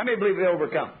 How many believe they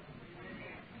overcome?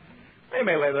 They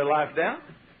may lay their life down,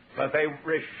 but they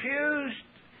refused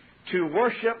to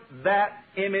worship that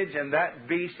image and that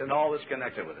beast and all that's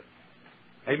connected with it.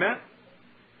 Amen?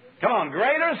 Come on,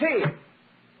 greater is He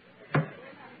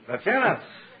that's in us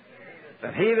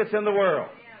than he that's in the world.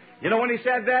 You know, when he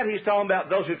said that, he's talking about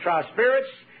those who try spirits,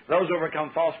 those who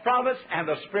overcome false prophets, and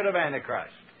the spirit of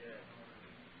Antichrist.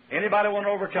 Anybody want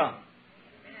to overcome?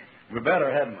 We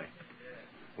better, hadn't we?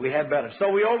 We had better.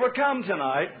 So we overcome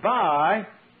tonight by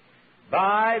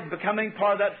becoming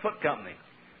part of that foot company.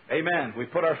 Amen. We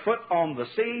put our foot on the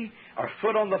sea, our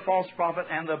foot on the false prophet,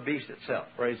 and the beast itself.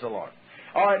 Praise the Lord.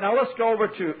 All right, now let's go over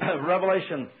to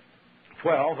Revelation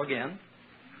 12 again.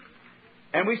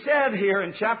 And we said here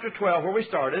in chapter 12, where we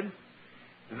started,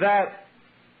 that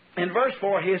in verse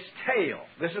 4, his tail,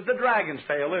 this is the dragon's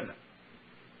tail, isn't it?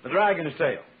 The dragon's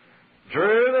tail,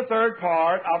 drew the third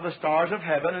part of the stars of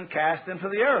heaven and cast them to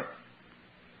the earth.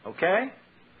 Okay?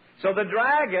 So the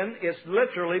dragon is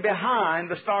literally behind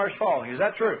the stars falling. Is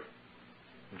that true?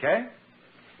 Okay?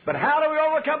 But how do we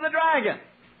overcome the dragon?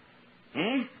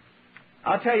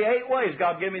 I'll tell you 8 ways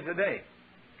God gave me today.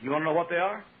 You want to know what they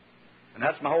are? And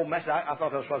that's my whole message. I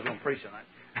thought that's what I was going to preach tonight.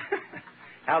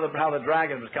 how the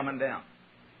dragon was coming down.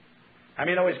 How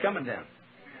many know he's coming down?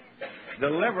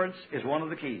 Deliverance is one of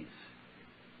the keys.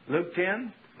 Luke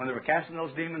 10, when they were casting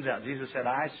those demons out, Jesus said,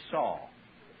 I saw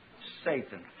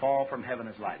Satan fall from heaven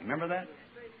as lightning. Remember that?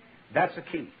 That's the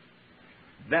key.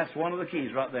 That's one of the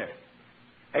keys right there.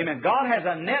 Amen. God has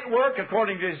a network,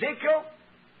 according to Ezekiel,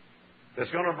 that's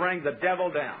going to bring the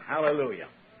devil down. Hallelujah.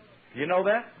 You know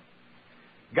that?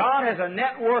 God has a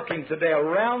networking today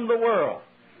around the world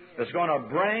that's going to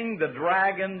bring the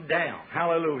dragon down.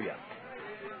 Hallelujah.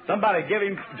 Somebody give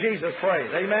him Jesus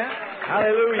praise. Amen.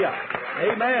 Hallelujah.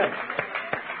 Amen.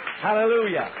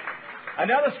 Hallelujah.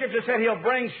 Another scripture said he'll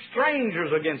bring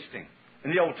strangers against him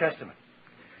in the Old Testament.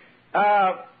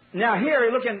 Now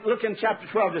here, look in chapter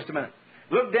 12 just a minute.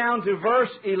 Look down to verse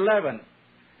 11.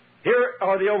 Here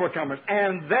are the overcomers.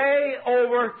 And they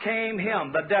overcame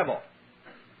him, the devil,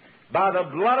 by the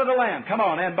blood of the Lamb. Come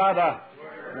on. And by the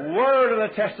word of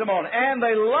the testimony. And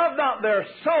they loved not their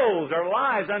souls, their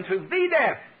lives, unto the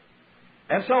death.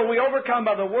 And so we overcome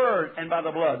by the word and by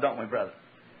the blood, don't we, brother?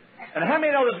 And how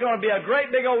many know there's going to be a great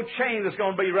big old chain that's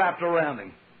going to be wrapped around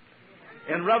him?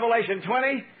 In Revelation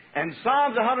 20 and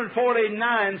Psalms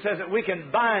 149 says that we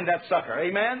can bind that sucker.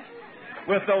 Amen?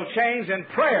 With those chains in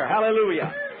prayer.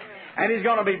 Hallelujah. And he's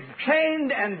going to be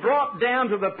chained and brought down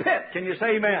to the pit. Can you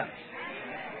say amen?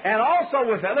 And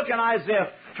also with that, look in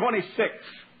Isaiah 26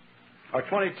 or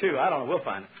 22. I don't know. We'll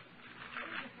find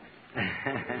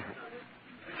it.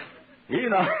 You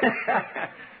know,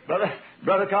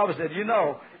 Brother Carver said, you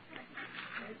know,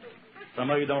 some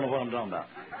of you don't know what I'm talking about.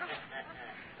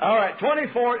 All right,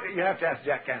 24, you have to ask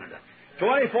Jack Canada.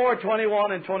 24,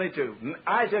 21, and 22.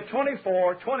 Isaiah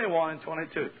 24, 21, and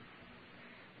 22.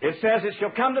 It says, it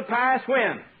shall come to pass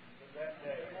when?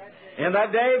 In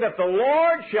that day that the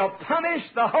Lord shall punish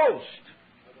the host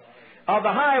of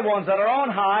the high ones that are on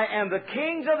high, and the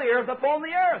kings of the earth upon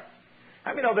the earth.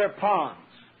 How many know they're pawns?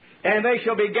 And they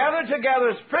shall be gathered together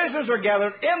as prisoners are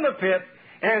gathered in the pit,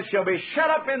 and shall be shut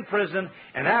up in prison,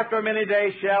 and after many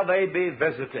days shall they be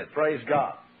visited. Praise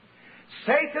God.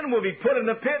 Satan will be put in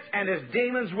the pits, and his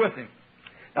demons with him.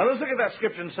 Now let's look at that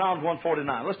scripture in Psalms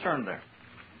 149. Let's turn there.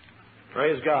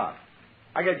 Praise God.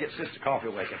 I got to get Sister Coffee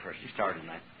awake up first. She started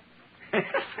tonight.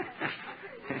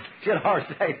 She had a hard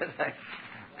day today.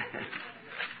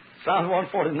 Psalm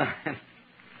 149.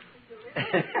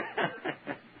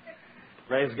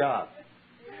 Praise God.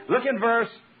 Look in verse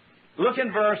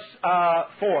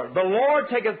 4. The Lord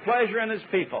taketh pleasure in his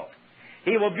people.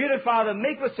 He will beautify the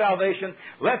meek with salvation.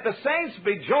 Let the saints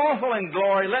be joyful in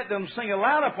glory. Let them sing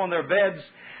aloud upon their beds.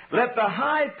 Let the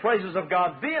high praises of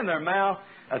God be in their mouth,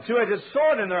 a two-edged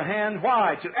sword in their hand.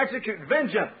 Why? To execute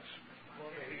vengeance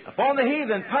upon the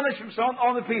heathen, punishments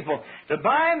on the people, to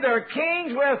bind their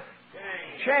kings with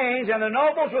chains and the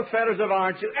nobles with fetters of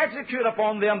iron, to execute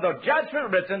upon them the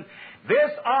judgment written.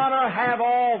 This honor have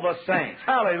all the saints.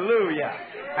 Hallelujah.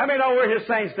 How many know we're his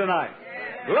saints tonight?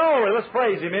 Glory. Let's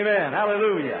praise him. Amen.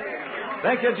 Hallelujah.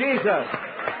 Thank you, Jesus.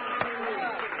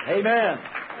 Amen.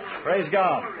 Praise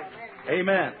God.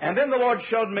 Amen. And then the Lord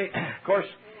showed me, of course,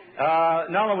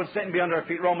 not only would Satan be under our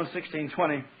feet, Romans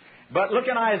 16:20, but look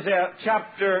in Isaiah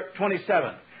chapter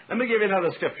 27. Let me give you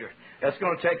another scripture that's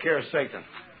going to take care of Satan.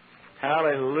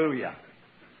 Hallelujah.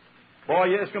 Boy,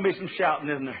 yeah, there's going to be some shouting,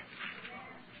 isn't there?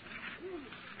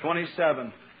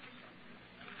 27.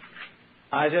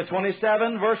 Isaiah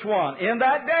 27, verse 1. In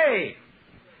that day,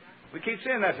 we keep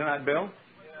saying that tonight, Bill.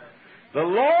 The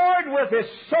Lord with his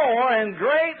sore and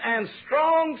great and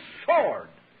strong sword.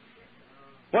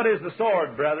 What is the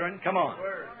sword, brethren? Come on.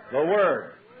 The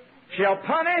Word. Shall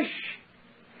punish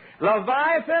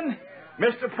Leviathan,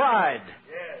 Mr. Pride.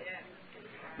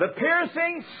 The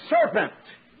piercing serpent.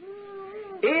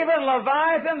 Even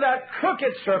Leviathan, that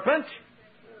crooked serpent.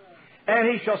 And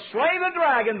he shall slay the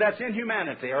dragon that's in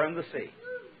humanity or in the sea.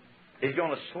 He's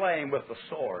going to slay him with the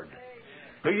sword.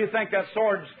 Who do you think that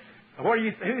sword's... Who do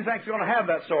you think's going to have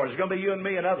that sword? It's going to be you and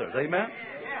me and others. Amen?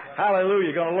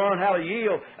 Hallelujah. You're going to learn how to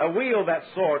wield that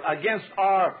sword against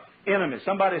our enemies.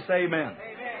 Somebody say amen.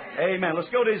 Amen. Let's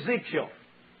go to Ezekiel.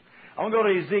 I want to go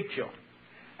to Ezekiel.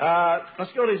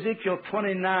 Let's go to Ezekiel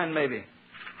 29 maybe.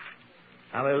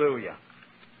 Hallelujah.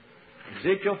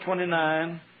 Ezekiel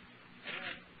 29.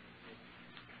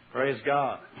 Praise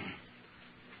God.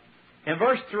 In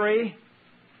verse 3,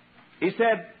 he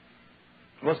said,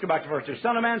 let's go back to verse 2.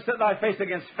 Son of man, set thy face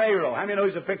against Pharaoh. How many know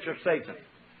he's a picture of Satan?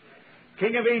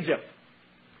 King of Egypt.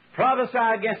 Prophesy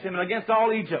against him and against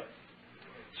all Egypt.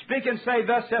 Speak and say,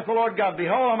 thus saith the Lord God,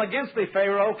 behold, I'm against thee,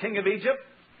 Pharaoh, king of Egypt,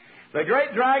 the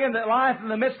great dragon that lieth in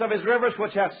the midst of his rivers,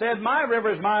 which hath said, my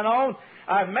river is mine own,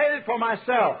 I've made it for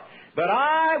myself, but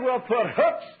I will put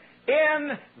hooks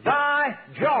in thy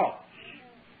jaws,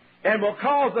 and will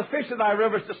cause the fish of thy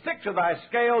rivers to stick to thy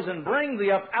scales, and bring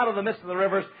thee up out of the midst of the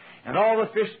rivers, and all the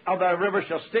fish of thy rivers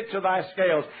shall stick to thy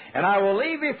scales. And I will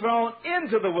leave thee thrown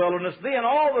into the wilderness, thee and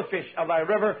all the fish of thy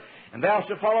river, and thou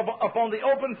shalt fall upon the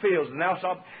open fields, and thou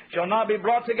shalt not be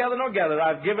brought together nor gathered.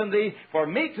 I have given thee for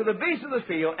meat to the beasts of the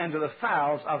field and to the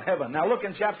fowls of heaven. Now look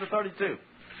in chapter 32.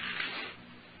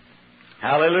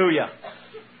 Hallelujah.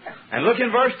 And look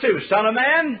in verse 2. Son of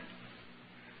man,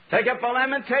 take up a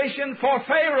lamentation for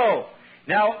Pharaoh.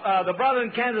 Now, the brother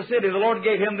in Kansas City, the Lord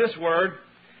gave him this word,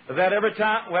 that every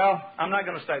time, well, I'm not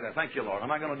going to say that. Thank you, Lord. I'm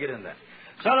not going to get in that.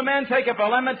 Son of man, take up a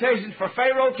lamentation for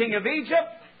Pharaoh, king of Egypt,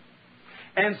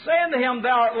 and say unto him,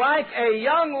 thou art like a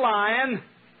young lion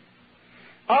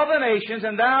of the nations,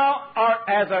 and thou art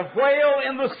as a whale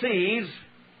in the seas,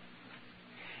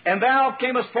 and thou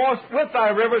camest forth with thy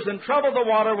rivers, and troubled the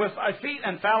water with thy feet,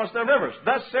 and foulest the rivers.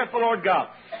 Thus saith the Lord God,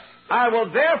 I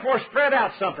will therefore spread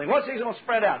out something. What's he going to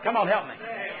spread out? Come on, help me.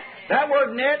 That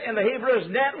word net in the Hebrew is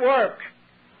network.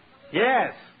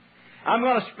 Yes. I'm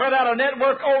going to spread out a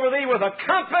network over thee with a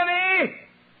company.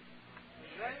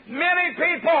 Many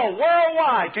people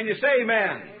worldwide. Can you say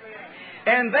amen?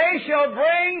 And they shall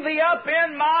bring thee up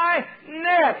in my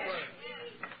net.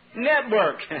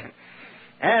 Network.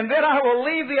 And then I will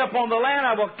leave thee upon the land.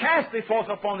 I will cast thee forth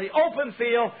upon the open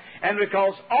field. And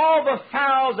because all the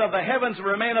fowls of the heavens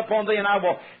remain upon thee, and I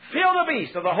will fill the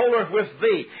beasts of the whole earth with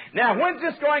thee. Now, when's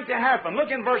this going to happen?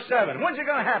 Look in verse 7. When's it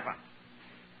going to happen?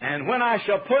 And when I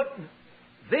shall put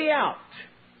thee out,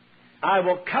 I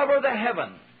will cover the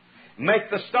heaven, make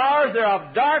the stars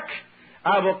thereof dark.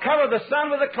 I will cover the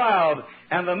sun with a cloud,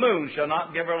 and the moon shall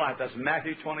not give her light. That's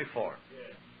Matthew 24.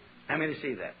 How many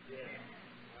see that?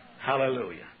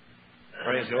 Hallelujah.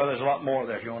 Praise God. Well, there's a lot more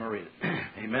there if you want to read it.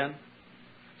 Amen.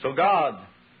 So God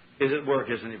is at work,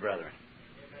 isn't He, brethren?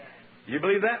 Do you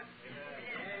believe that?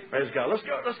 Praise God.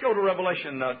 Let's go to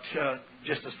Revelation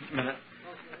just a minute.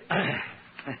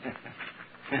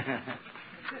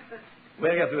 We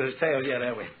haven't got through his tale yet,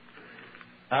 have we?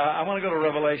 I want to go to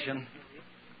Revelation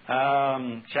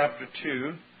chapter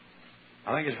 2.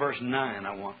 I think it's verse 9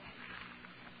 I want.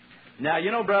 Now,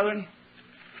 you know, brethren,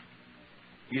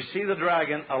 you see the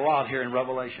dragon a lot here in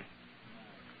Revelation.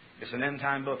 It's an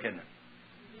end-time book, isn't it?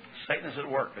 Satan is at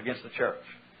work against the church.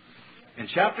 In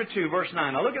chapter 2, verse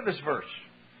 9, now look at this verse.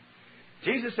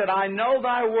 Jesus said, I know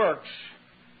thy works,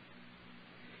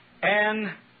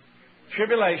 and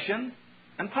tribulation,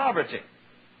 and poverty.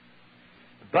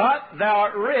 But thou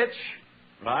art rich,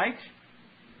 right?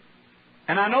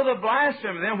 And I know the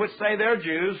blasphemy of them which say they're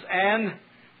Jews, and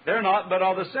they're not, but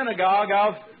are the synagogue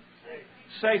of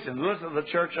Satan. Listen to the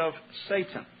church of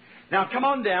Satan. Now come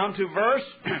on down to verse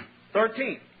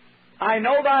 13. I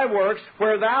know thy works,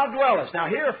 where thou dwellest. Now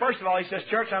here, first of all, he says,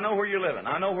 church, I know where you're living.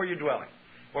 I know where you're dwelling,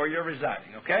 where you're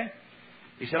residing, okay?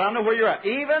 He said, I know where you're at.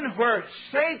 Even where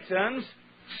Satan's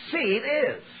seat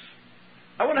is.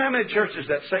 I wonder how many churches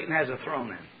that Satan has a throne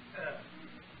in.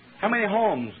 How many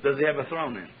homes does he have a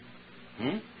throne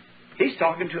in? He's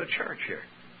talking to a church here.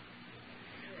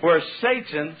 Where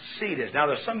Satan's seat is. Now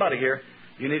there's somebody here,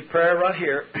 you need prayer right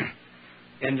here.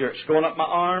 And it's going up my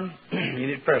arm. You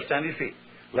need prayer. Stand on your feet.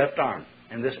 Left arm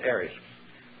in this area.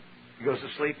 He goes to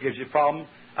sleep, gives you a problem.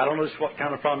 I don't know what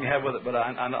kind of problem you have with it, but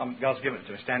God's given it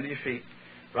to me. Stand on your feet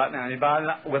right now. Anybody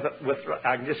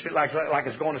I can just feel like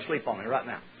it's going to sleep on me right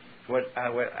now. What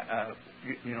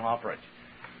operates.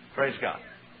 Praise God.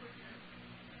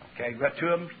 Okay, you got two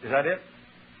of them. Is that it?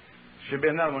 Should be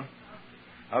another one.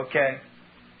 Okay.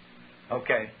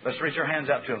 Let's reach our hands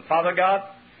out to Him. Father God,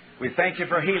 we thank You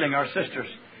for healing our sisters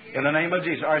in the name of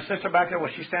Jesus. Our sister back there,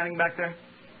 was she standing back there?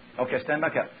 Okay, stand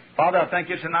back up. Father, I thank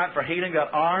You tonight for healing that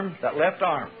arm, that left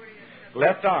arm.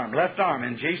 Left arm,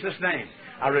 in Jesus' name.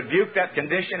 I rebuke that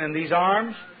condition in these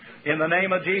arms in the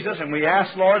name of Jesus, and we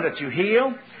ask, Lord, that You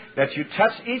heal, that You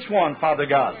touch each one, Father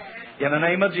God. In the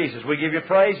name of Jesus, we give You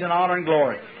praise and honor and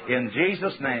glory. In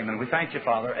Jesus' name, and we thank You,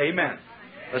 Father. Amen.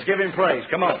 Let's give Him praise.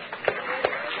 Come on.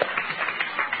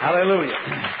 Hallelujah.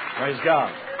 Praise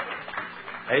God.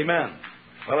 Amen.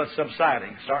 Well, it's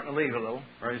subsiding. Starting to leave a little.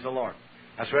 Praise the Lord.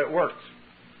 That's the way it works.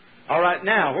 All right,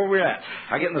 now, where are we at?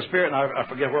 I get in the Spirit and I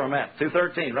forget where I'm at.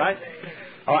 2:13, right?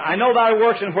 I know thy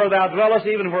works and where thou dwellest,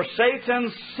 even where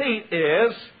Satan's seat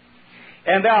is,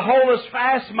 and thou holdest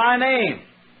fast my name,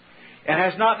 and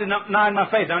hast not denied my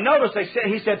faith. Now, notice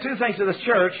he said two things to this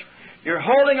church. You're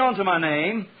holding on to my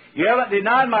name. You haven't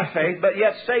denied my faith, but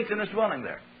yet Satan is dwelling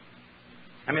there.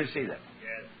 I mean, see that.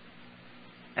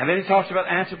 And then he talks about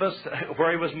Antipas,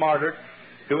 where he was martyred,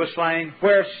 who was slain,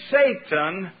 where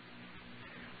Satan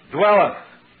dwelleth.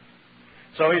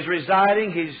 So he's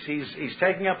residing, he's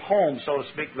taking up home, so to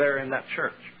speak, there in that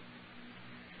church.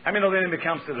 How many know the enemy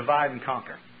comes to divide and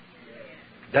conquer?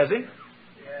 Does he?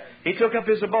 He took up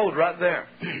his abode right there.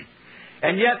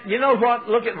 And yet, you know what?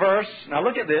 Look at verse. Now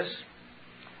look at this.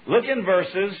 Look in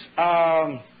verses.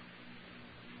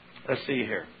 Let's see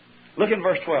here. Look in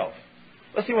verse 12.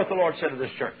 Let's see what the Lord said to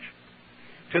this church.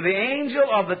 To the angel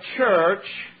of the church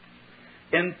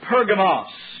in Pergamos.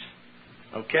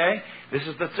 Okay? This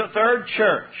is the third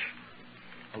church.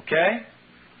 Okay?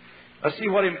 Let's see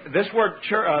what this word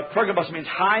Pergamos means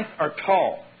height or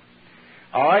tall.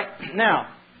 All right? Now,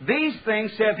 these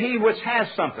things saith he which has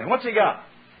something. What's he got?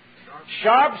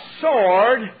 Sharp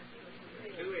sword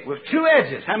with two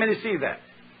edges. How many see that?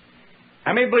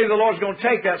 How many believe the Lord's going to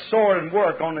take that sword and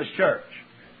work on this church?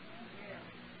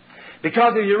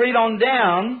 Because if you read on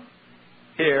down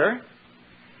here,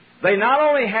 they not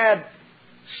only had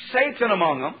Satan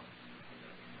among them,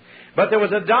 but there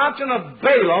was a doctrine of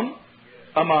Balaam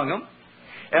among them,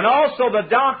 and also the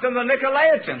doctrine of the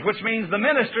Nicolaitans, which means the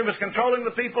ministry was controlling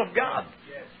the people of God.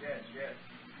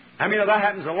 I mean, that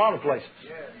happens in a lot of places.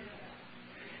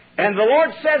 And the Lord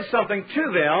said something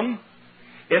to them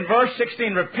in verse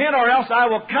 16, repent or else I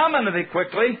will come unto thee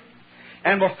quickly,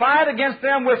 and will fight against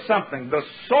them with something, the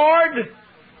sword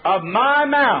of my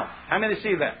mouth. How many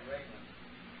see that?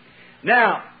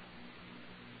 Now,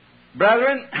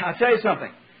 brethren, I'll tell you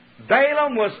something.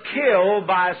 Balaam was killed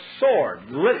by a sword,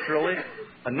 literally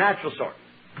a natural sword.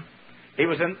 He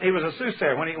was a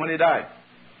soothsayer when he died.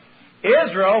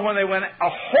 Israel, when they went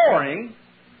a-whoring,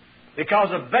 because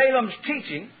of Balaam's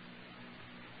teaching,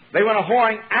 they went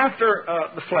a-whoring after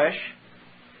the flesh.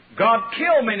 God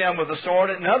killed many of them with the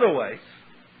sword in other ways.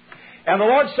 And the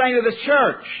Lord's saying to this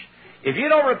church, if you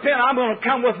don't repent, I'm going to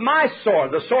come with my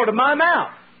sword, the sword of my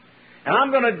mouth. And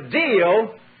I'm going to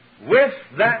deal with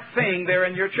that thing there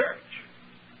in your church.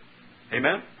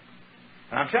 Amen?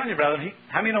 And I'm telling you, brother,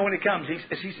 how many know when he comes,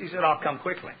 he said, I'll come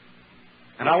quickly.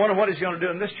 And I wonder what he's going to do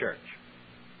in this church.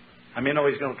 How many know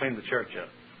he's going to clean the church up?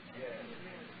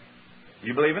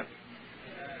 You believe it?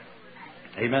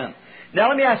 Amen. Now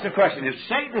let me ask you a question. If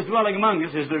Satan is dwelling among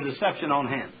us, is there deception on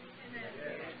hand?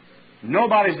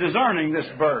 Nobody's discerning this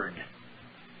bird.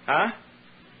 Huh?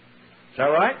 Is that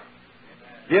right?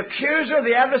 The accuser,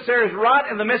 the adversary, is right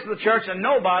in the midst of the church, and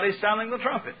nobody's sounding the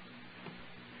trumpet.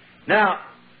 Now,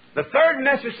 the third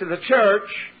message to the church,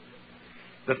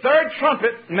 the third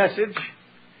trumpet message,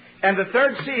 and the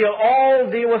third seal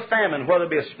all deal with famine, whether it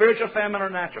be a spiritual famine or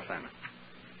a natural famine.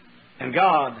 And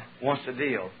God wants to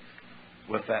deal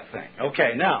with that thing.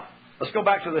 Okay, now, let's go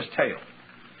back to this tale.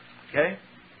 Okay?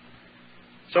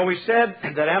 So we said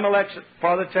that Amalek's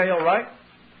part of the tale, right?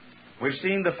 We've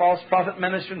seen the false prophet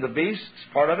ministering, the beast,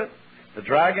 part of it. The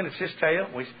dragon, it's his tail.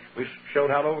 We showed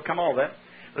how to overcome all that.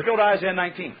 Let's go to Isaiah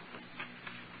 19.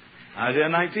 Isaiah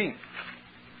 19.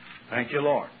 Thank you,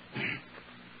 Lord.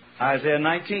 Isaiah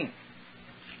 19.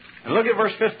 And look at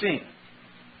verse 15.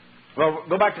 Well,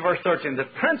 go back to verse 13. The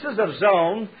princes of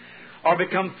Zon are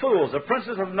become fools. The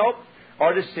princes of Nob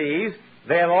are deceived.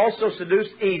 They have also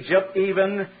seduced Egypt,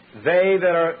 even they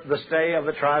that are the stay of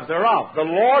the tribes thereof. The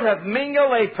Lord hath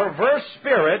mingled a perverse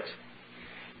spirit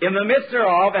in the midst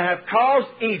thereof, and hath caused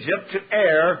Egypt to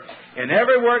err in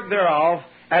every work thereof,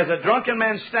 as a drunken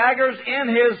man staggers in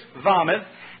his vomit.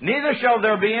 Neither shall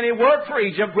there be any work for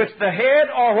Egypt, which the head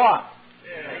or what?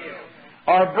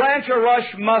 Or branch or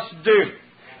rush must do.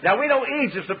 Now we know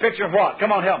Egypt's a picture of what?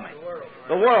 Come on, help me.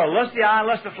 The world. Lust the eye,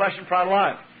 lust the flesh, and pride of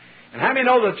life. And how many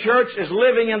know the church is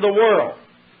living in the world?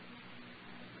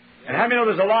 And how many know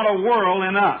there's a lot of world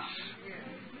in us?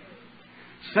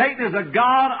 Satan is a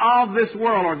god of this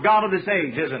world, or god of this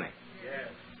age, isn't he?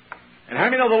 And how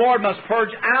many know the Lord must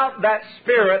purge out that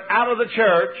spirit out of the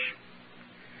church,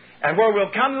 and where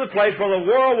we'll come to the place where the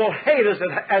world will hate us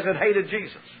as it hated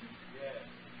Jesus.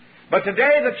 But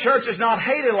today the church is not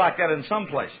hated like that in some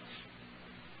places.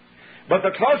 But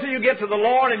the closer you get to the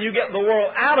Lord and you get the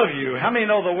world out of you, how many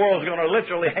know the world's going to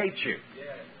literally hate you?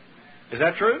 Is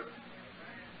that true?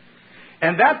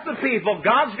 And that's the people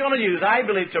God's going to use, I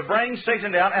believe, to bring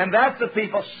Satan down, and that's the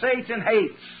people Satan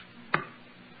hates.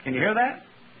 Can you hear that?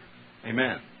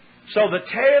 Amen. So the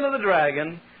tail of the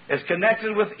dragon is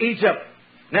connected with Egypt.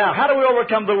 Now, how do we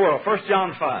overcome the world? 1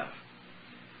 John 5.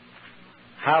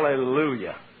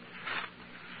 Hallelujah.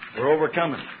 We're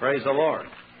overcoming. Praise the Lord.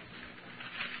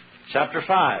 Chapter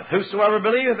 5. Whosoever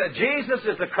believeth that Jesus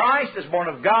is the Christ is born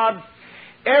of God.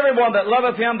 Everyone that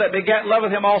loveth him that begat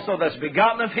loveth him also that's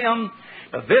begotten of him.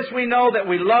 But this we know, that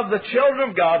we love the children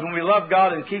of God when we love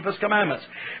God and keep His commandments.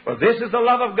 For this is the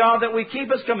love of God, that we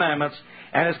keep His commandments,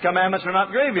 and His commandments are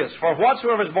not grievous. For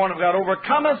whatsoever is born of God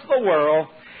overcometh the world,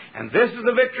 and this is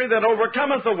the victory that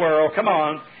overcometh the world. Come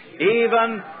on.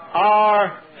 Even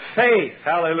our faith.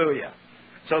 Hallelujah.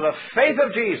 So the faith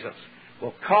of Jesus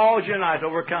will cause you and I to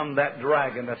overcome that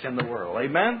dragon that's in the world.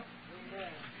 Amen?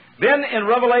 Then in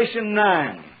Revelation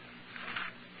 9.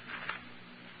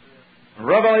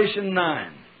 Revelation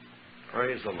 9.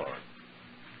 Praise the Lord.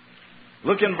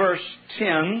 Look in verse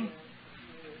 10.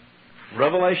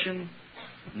 Revelation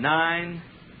 9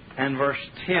 and verse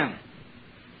 10.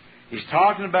 He's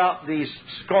talking about these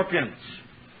scorpions.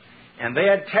 And they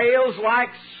had tails like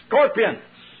scorpions.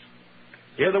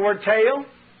 Hear the word tail?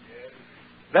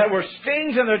 That were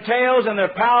stings in their tails, and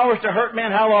their power was to hurt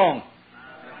men how long?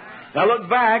 Now look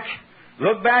back.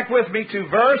 Look back with me to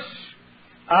verse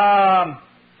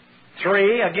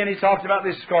 3. Again, he talks about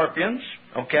these scorpions.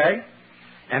 Okay?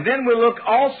 And then we look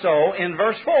also in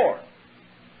verse 4.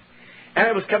 And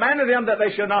it was commanded them that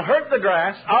they should not hurt the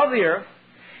grass of the earth,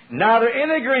 neither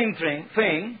any green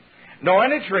thing, nor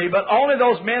any tree, but only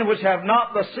those men which have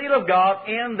not the seal of God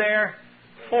in their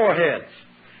foreheads.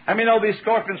 I mean, these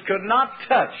scorpions could not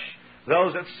touch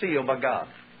those that sealed by God.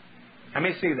 Let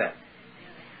me see that.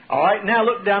 All right, now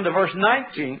look down to verse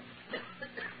 19.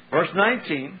 Verse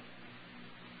 19.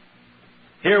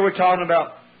 Here we're talking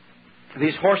about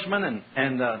these horsemen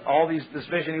and all this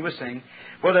vision he was seeing.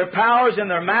 For their powers in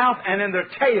their mouth and in their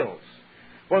tails.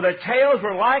 For their tails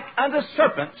were like unto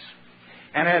serpents,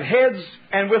 and had heads,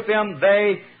 and with them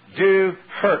they do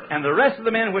hurt. And the rest of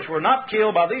the men which were not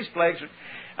killed by these plagues,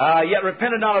 yet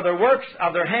repented not of their works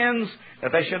of their hands,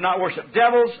 that they should not worship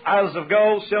devils, idols of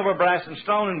gold, silver, brass, and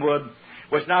stone, and wood,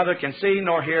 which neither can see,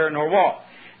 nor hear, nor walk.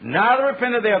 Neither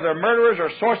repented they of their murderers, or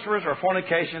sorcerers, or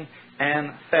fornication,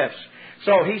 and thefts.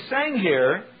 So he's saying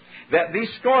here that these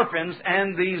scorpions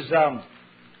and these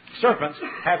serpents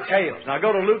have tails. Now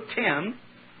go to Luke 10.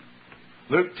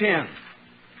 Luke 10.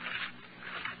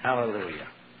 Hallelujah.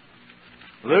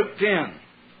 Luke 10.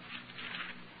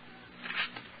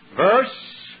 Verse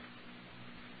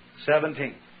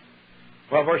 17.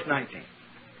 Well, verse 19.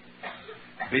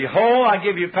 Behold, I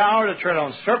give you power to tread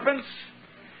on serpents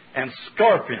and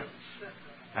scorpions,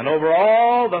 and over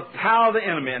all the power of the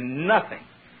enemy, and nothing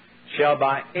shall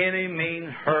by any means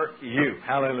hurt you.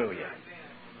 Hallelujah.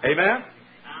 Amen?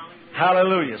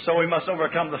 Hallelujah. So we must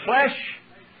overcome the flesh,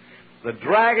 the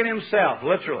dragon himself,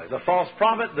 literally, the false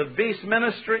prophet, the beast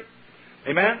ministry,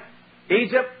 amen,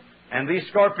 Egypt, and these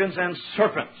scorpions and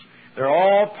serpents. They're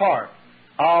all part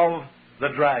of the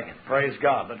dragon. Praise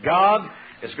God. But God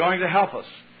is going to help us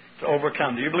to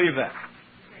overcome. Do you believe that?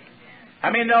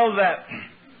 How many know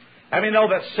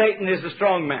that Satan is the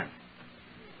strong man?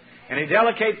 And he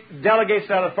delegates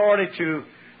that authority to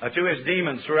his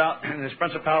demons throughout, and his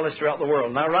principalities throughout the world.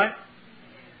 Isn't that right?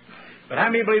 But how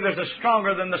many believe there's a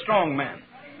stronger than the strong man?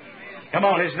 Come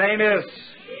on, his name is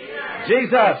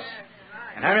Jesus.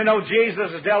 And how many know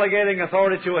Jesus is delegating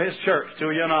authority to his church,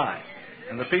 to you and I,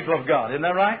 and the people of God? Isn't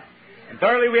that right? And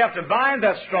thirdly, we have to bind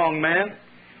that strong man.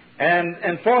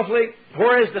 And fourthly,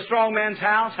 where is the strong man's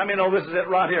house? How many know this is it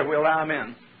right here? We allow him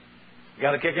in. You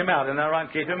got to kick him out. Isn't that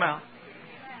right? Keep him out.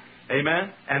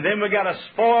 Amen. And then we got to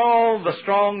spoil the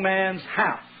strong man's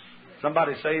house.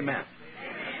 Somebody say amen.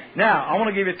 Now, I want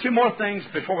to give you two more things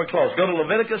before we close. Go to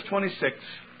Leviticus 26.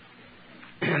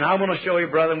 And I want to show you,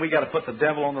 brethren, we got to put the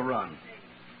devil on the run.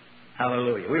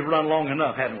 Hallelujah. We've run long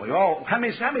enough, haven't we? How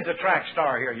many's a track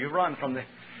star here? You've run from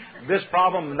this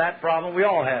problem and that problem. We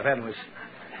all have, haven't we?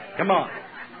 Come on.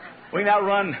 We can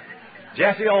outrun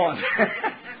Jesse Owens.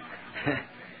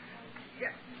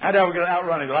 I doubt we're going to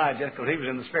outrun Elijah because he was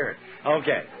in the Spirit.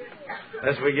 Okay.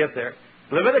 As we get there.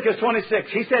 Leviticus 26.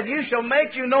 He said, you shall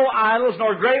make you no idols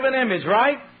nor graven image,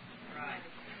 right?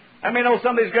 I mean,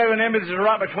 some of these graven images are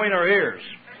right between our ears.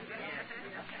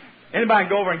 Anybody can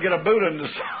go over and get a Buddha and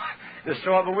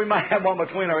destroy it, but we might have one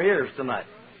between our ears tonight.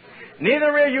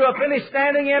 Neither rear you up any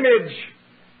standing image.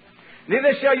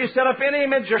 Neither shall you set up any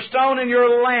image or stone in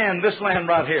your land, this land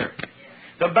right here,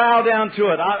 to bow down to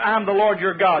it. I am the Lord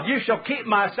your God. You shall keep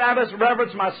my Sabbaths,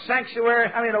 reverence my sanctuary.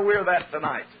 How many know we're that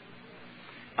tonight?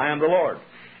 I am the Lord.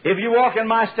 If you walk in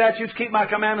my statutes, keep my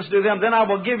commandments, do them, then I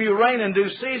will give you rain in due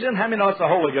season. How many know it's the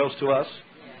Holy Ghost to us?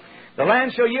 The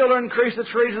land shall yield or increase, the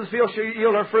trees of the field shall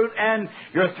yield her fruit, and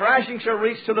your thrashing shall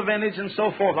reach to the vintage, and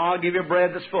so forth. I'll give you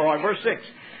bread that's full. All right, verse 6.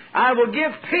 I will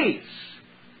give peace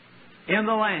in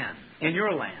the land, in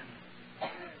your land.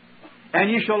 And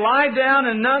you shall lie down,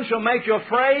 and none shall make you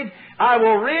afraid. I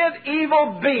will rid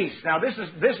evil beasts. Now, this is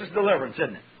deliverance,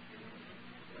 isn't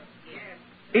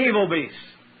it? Evil beasts.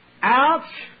 Out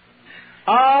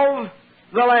of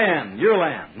the land, your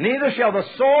land. Neither shall the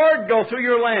sword go through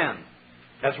your land.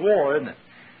 That's war, isn't it?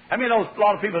 I mean, a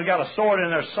lot of people have got a sword in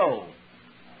their soul.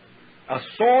 A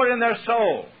sword in their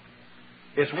soul.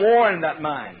 It's war in that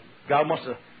mind. God wants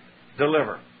to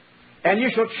deliver. And you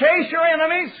shall chase your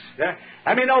enemies.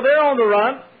 I mean, no, they're on the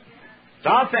run. It's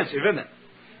offensive, isn't it?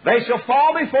 They shall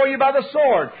fall before you by the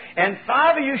sword. And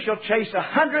 5 of you shall chase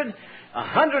 100.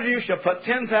 100 of you shall put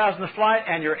 10,000 to flight,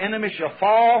 and your enemies shall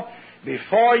fall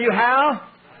before you. How?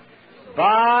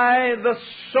 By the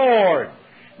sword.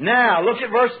 Now, look at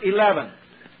verse 11.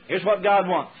 Here's what God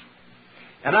wants.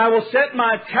 And I will set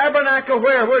my tabernacle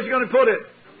where? Where's He going to put it?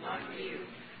 Among you.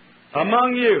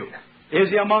 Among you. Is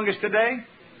He among us today?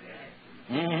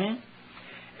 Mm-hmm.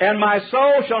 And my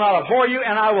soul shall not abhor you,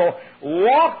 and I will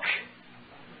walk.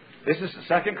 This is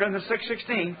 2 Corinthians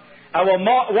 6:16. I will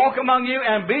walk among you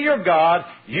and be your God.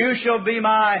 You shall be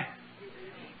my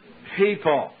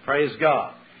people. Praise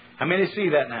God. How many see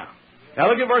that now? Now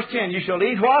look at verse 10. You shall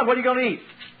eat what? What are you going to eat?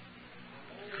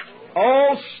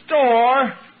 Old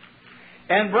store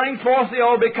and bring forth the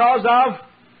old because of...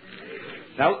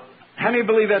 Now, how many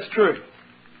believe that's true?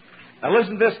 Now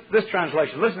listen to this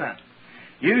translation. Listen to that.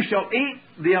 You shall eat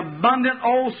the abundant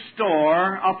old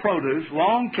store of produce,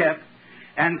 long kept,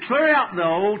 and clear out the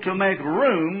old to make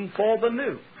room for the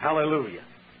new. Hallelujah.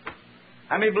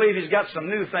 How many believe He's got some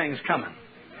new things coming?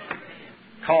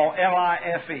 Called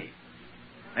LIFE.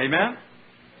 Amen?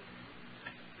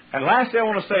 And lastly, I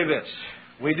want to say this.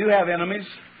 We do have enemies.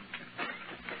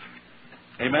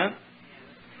 Amen?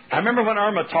 I remember when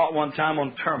Irma taught one time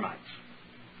on termites.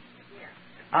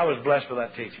 I was blessed with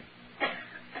that teaching.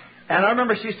 And I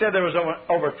remember she said there was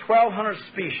over 1,200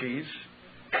 species.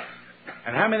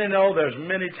 And how many know there's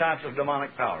many types of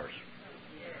demonic powers?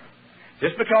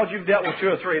 Just because you've dealt with 2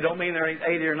 or 3, don't mean there ain't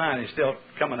 80 or 90 still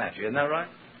coming at you. Isn't that right?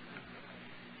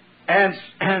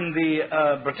 And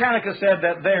the Britannica said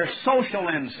that they're social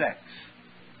insects.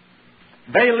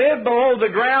 They live below the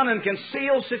ground in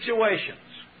concealed situations.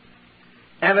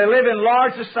 And they live in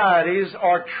large societies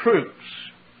or troops.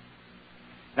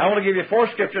 Now I want to give you 4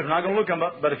 scriptures. I'm not going to look them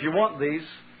up, but if you want these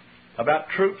about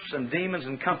troops and demons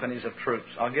and companies of troops,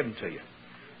 I'll give them to you.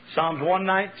 Psalms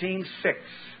 119:6.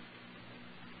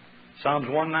 Psalms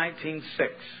 119:6.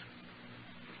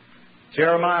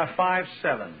 Jeremiah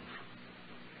 5:7.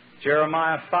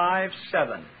 Jeremiah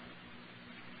 5:7.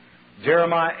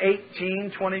 Jeremiah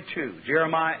 18:22.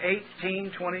 Jeremiah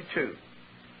 18:22.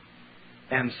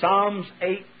 And Psalms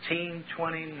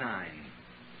 18:29.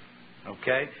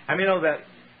 Okay? How many know that?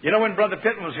 You know, when Brother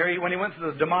Pitton was here, when he went to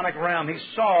the demonic realm, he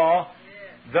saw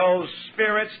those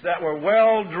spirits that were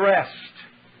well dressed,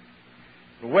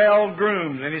 well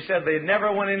groomed, and he said they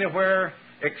never went anywhere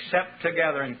except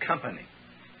together in company.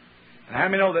 And how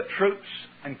many know that troops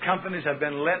and companies have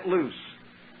been let loose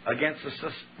against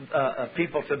the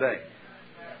people today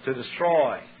to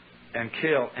destroy and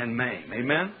kill and maim?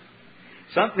 Amen?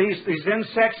 These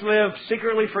insects live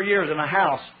secretly for years in a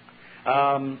house,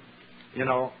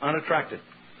 unattracted.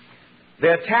 They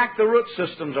attack the root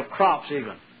systems of crops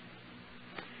even.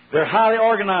 They're highly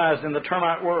organized in the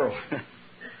termite world.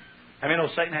 I mean,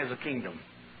 Satan has a kingdom.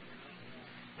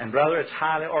 And brother, it's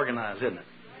highly organized, isn't it?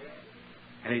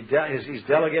 And he's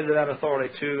delegated that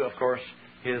authority to, of course,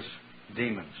 his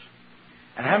demons.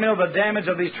 And how many know the damage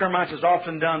of these termites is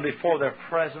often done before their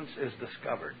presence is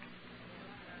discovered?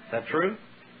 Is that true?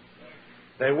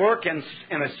 They work in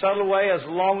a subtle way as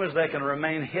long as they can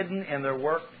remain hidden in their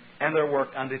work and their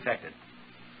work undetected.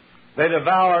 They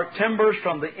devour timbers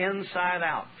from the inside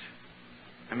out.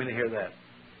 How many hear that?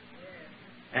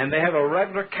 And they have a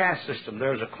regular caste system.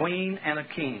 There's a queen and a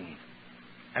king.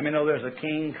 How many know there's a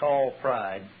king called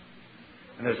pride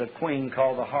and there's a queen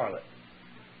called the harlot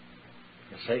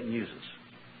that Satan uses?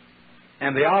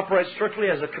 And they operate strictly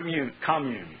as a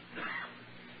commune.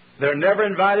 They're never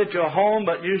invited to a home,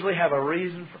 but usually have a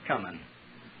reason for coming.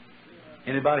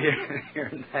 Anybody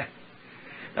hearing that?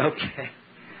 Okay.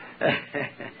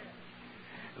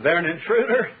 They're an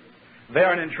intruder.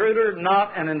 They're an intruder,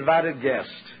 not an invited guest.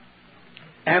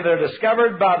 And they're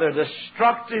discovered by their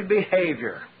destructive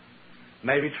behavior.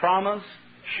 Maybe traumas,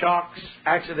 shocks,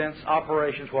 accidents,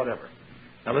 operations, whatever.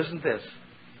 Now listen to this.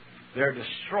 They're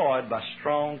destroyed by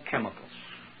strong chemicals.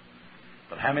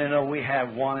 But how many know we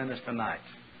have one in us tonight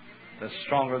that's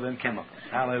stronger than chemicals?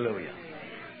 Hallelujah.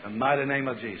 In the mighty name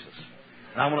of Jesus.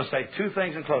 And I want to say 2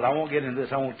 things in close. I won't get into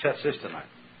this. I won't touch this tonight.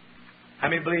 How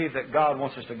many believe that God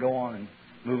wants us to go on and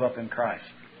move up in Christ?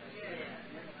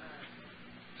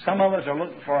 Some of us are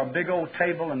looking for a big old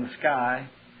table in the sky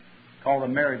called a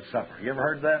marriage supper. You ever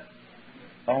heard that?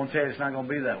 I want to tell you it's not going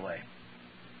to be that way.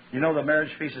 You know the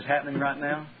marriage feast is happening right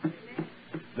now?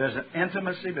 There's an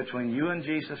intimacy between you and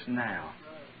Jesus now.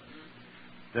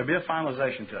 There'll be a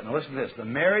finalization to it. Now listen to this. The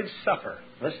marriage supper.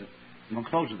 Listen. I'm going to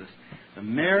close with this. The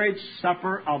marriage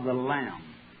supper of the Lamb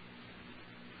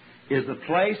is the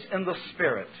place in the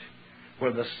Spirit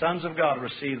where the sons of God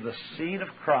receive the seed of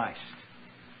Christ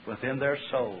within their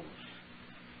souls.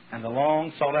 And the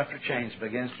long sought-after change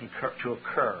begins to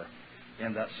occur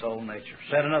in that soul nature.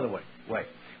 Said another way.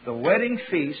 The wedding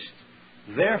feast,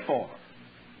 therefore,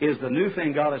 is the new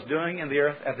thing God is doing in the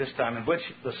earth at this time, in which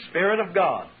the Spirit of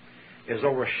God is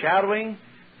overshadowing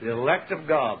the elect of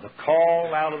God, the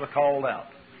called out of the called out,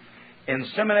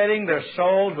 inseminating their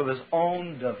souls with His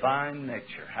own divine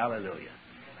nature. Hallelujah.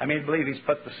 I mean, believe He's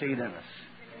put the seed in us.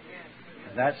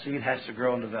 And that seed has to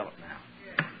grow and develop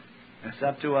now. And it's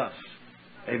up to us.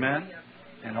 Amen?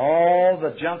 And all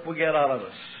the junk we get out of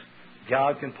us,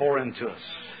 God can pour into us.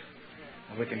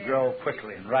 And we can grow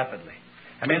quickly and rapidly.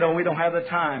 I mean, we don't have the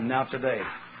time now today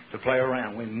to play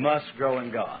around. We must grow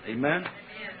in God. Amen?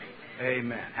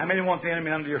 Amen. How many want the enemy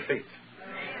under your feet?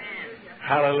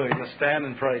 Hallelujah. Let's stand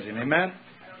and praise Him. Amen?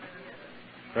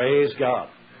 Praise God.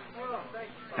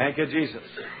 Thank you, Jesus.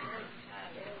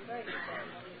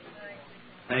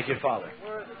 Thank you, Father.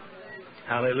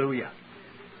 Hallelujah.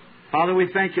 Father,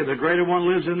 we thank You. The greater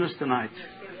one lives in us tonight.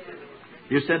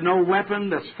 You said no weapon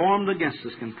that's formed against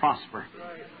us can prosper.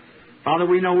 Father,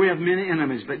 we know we have many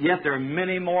enemies, but yet there are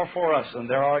many more for us than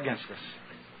there are against us.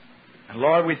 And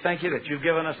Lord, we thank You that You've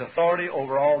given us authority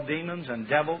over all demons and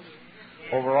devils,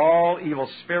 over all evil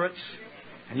spirits.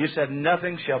 And You said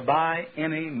nothing shall by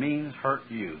any means hurt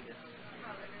You.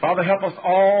 Father, help us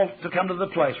all to come to the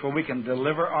place where we can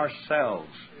deliver ourselves.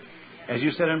 As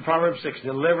You said in Proverbs 6,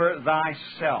 deliver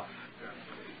thyself.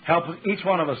 Help each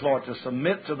one of us, Lord, to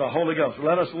submit to the Holy Ghost.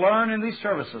 Let us learn in these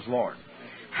services, Lord,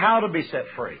 how to be set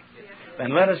free.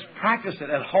 And let us practice it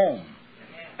at home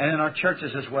and in our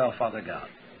churches as well, Father God.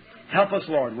 Help us,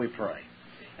 Lord, we pray.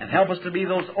 And help us to be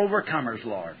those overcomers,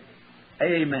 Lord.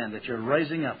 Amen, that You're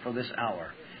raising up for this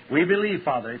hour. We believe,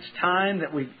 Father, it's time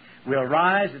that we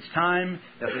arise. It's time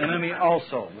that the enemy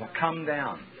also will come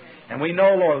down. And we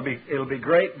know, Lord, it'll be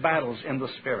great battles in the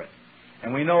Spirit.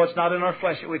 And we know it's not in our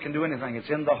flesh that we can do anything. It's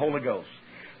in the Holy Ghost.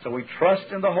 So we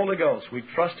trust in the Holy Ghost. We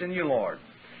trust in You, Lord,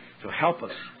 to help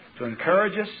us, to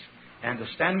encourage us, and to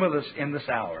stand with us in this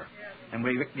hour. And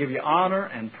we give You honor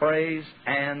and praise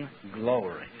and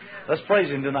glory. Let's praise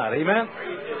Him tonight. Amen?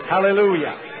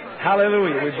 Hallelujah.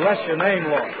 Hallelujah. We bless Your name,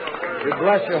 Lord. We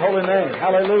bless Your holy name.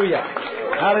 Hallelujah.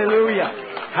 Hallelujah.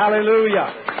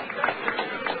 Hallelujah.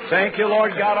 Thank You,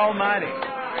 Lord God Almighty.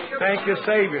 Thank You,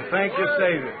 Savior. Thank You,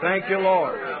 Savior. Thank You,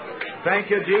 Lord.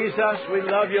 Thank You, Jesus. We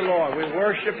love You, Lord. We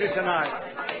worship You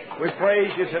tonight. We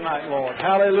praise You tonight, Lord.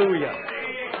 Hallelujah.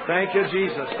 Thank You,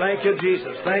 Jesus. Thank You,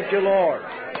 Jesus. Thank You, Lord.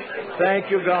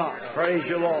 Thank You, God. Praise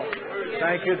You, Lord.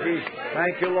 Thank You, Jesus.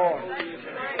 Thank You, Lord.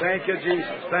 Thank You,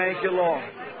 Jesus. Thank You, Lord.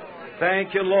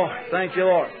 Thank You, Lord. Thank You,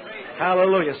 Lord.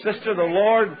 Hallelujah. Sister, the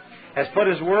Lord has put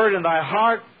His word in thy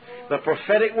heart, the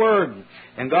prophetic word.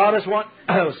 And God is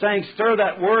saying, stir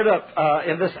that word up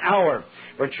in this hour.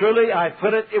 For truly I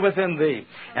put it within thee.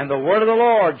 And the word of the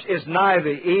Lord is nigh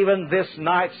thee, even this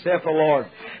night, saith the Lord.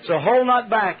 So hold not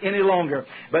back any longer,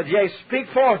 but yea, speak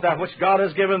forth that which God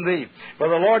has given thee. For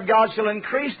the Lord God shall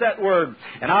increase that word,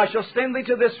 and I shall send thee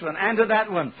to this one and to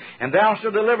that one. And thou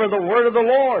shalt deliver the word of the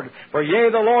Lord. For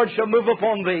yea, the Lord shall move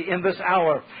upon thee in this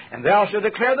hour. And thou shalt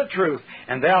declare the truth,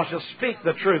 and thou shalt speak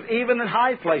the truth, even in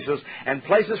high places, and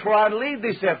places where I lead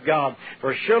thee, saith God.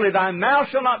 For surely thy mouth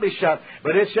shall not be shut,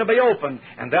 but it shall be open,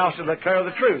 and thou shalt declare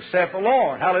the truth, saith the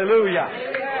Lord. Hallelujah.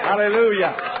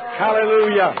 Hallelujah.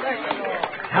 Hallelujah.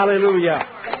 Hallelujah.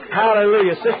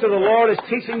 Hallelujah. Sister, the Lord is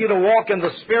teaching you to walk in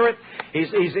the Spirit.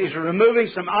 He's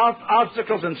removing some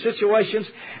obstacles and situations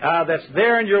that's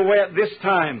there in your way at this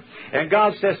time. And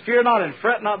God says, fear not and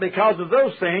fret not because of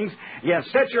those things. Yet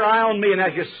set your eye on me. And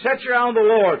as you set your eye on the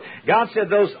Lord, God said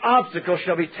those obstacles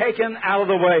shall be taken out of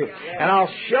the way. And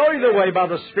I'll show you the way by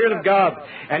the Spirit of God.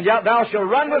 And yet thou shalt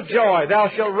run with joy. Thou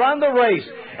shalt run the race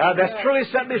that's truly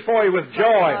set before you with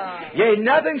joy. Yea,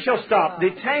 nothing shall stop,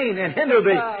 detain, and hinder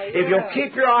thee if you'll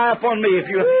keep your eye upon me.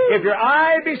 If your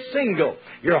eye be single,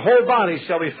 your whole body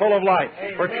shall be full of light.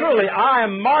 For truly, I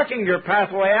am marking your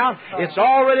pathway out. It's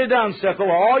already done, saith the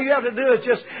Lord. All you have to do is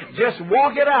just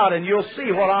walk it out, and you'll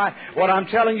see what I'm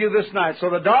telling you this night. So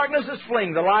the darkness is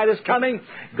fleeing. The light is coming.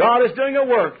 God is doing a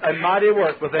work, a mighty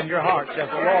work within your heart, saith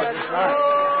the Lord this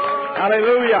night.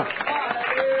 Hallelujah.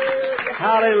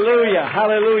 Hallelujah.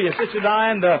 Hallelujah. Sister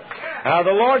Diane,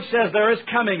 The Lord says there is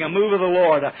coming a move of the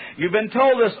Lord. You've been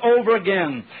told this over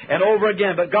again and over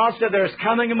again, but God said there is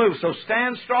coming a move. So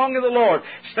stand strong in the Lord.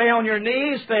 Stay on your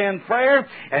knees, stay in prayer,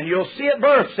 and you'll see it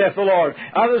birth, saith the Lord.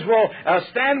 Others will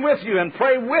stand with you and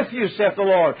pray with you, saith the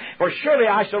Lord. For surely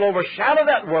I shall overshadow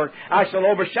that work. I shall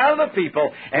overshadow the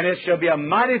people, and it shall be a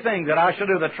mighty thing that I shall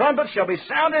do. The trumpet shall be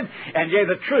sounded, and yea,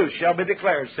 the truth shall be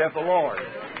declared, saith the Lord.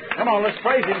 Come on, let's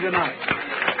praise Him tonight.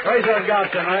 Praise our God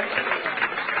tonight.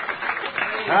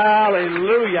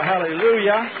 Hallelujah,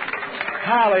 hallelujah,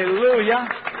 hallelujah,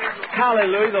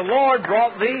 hallelujah. The Lord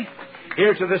brought thee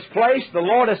here to this place. The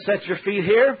Lord has set your feet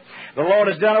here. The Lord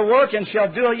has done a work and shall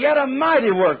do yet a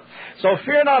mighty work. So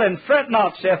fear not and fret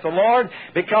not, saith the Lord,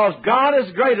 because God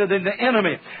is greater than the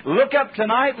enemy. Look up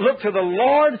tonight, look to the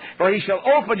Lord, for He shall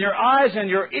open your eyes and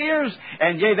your ears,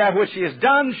 and yea, that which He has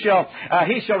done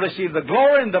He shall receive the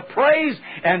glory and the praise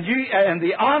and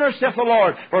the honor, saith the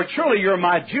Lord. For truly you're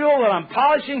my jewel that I'm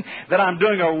polishing, that I'm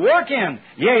doing a work in.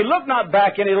 Yea, look not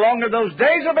back any longer. Those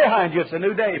days are behind you. It's a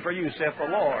new day for you, saith the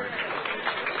Lord.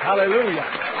 Hallelujah.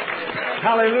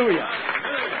 Hallelujah.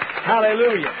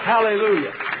 Hallelujah.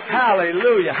 Hallelujah.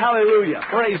 Hallelujah. Hallelujah.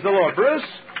 Praise the Lord. Bruce,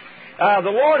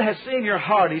 the Lord has seen your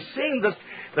heart. He's seen the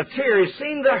tear. He's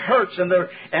seen the hurts and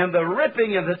the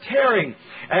ripping and the tearing.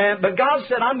 But God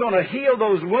said, I'm going to heal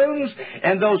those wounds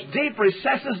and those deep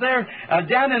recesses there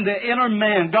down in the inner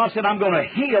man. God said, I'm going to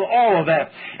heal all of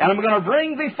that. And I'm going to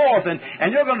bring thee forth. And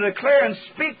you're going to declare and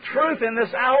speak truth in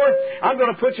this hour. I'm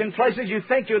going to put you in places you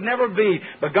think you'd never be.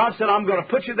 But God said, I'm going to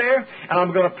put you there. And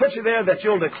I'm going to put you there that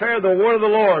you'll declare the word of the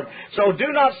Lord. So do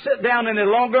not sit down any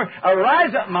longer.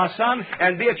 Arise up, my son,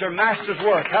 and be at your master's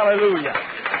work. Hallelujah.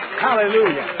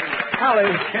 Hallelujah.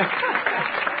 Hallelujah.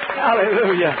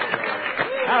 Hallelujah.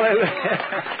 Hallelujah.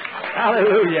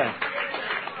 Hallelujah.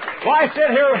 Why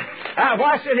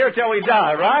sit here till we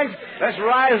die, right? Let's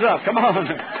rise up. Come on.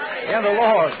 In the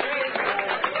Lord.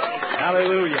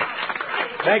 Hallelujah.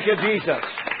 Thank you, Jesus.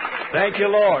 Thank you,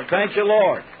 Lord. Thank you,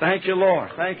 Lord. Thank you,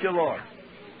 Lord. Thank you, Lord.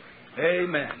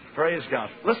 Amen. Praise God.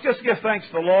 Let's just give thanks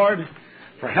to the Lord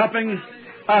for helping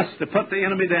us to put the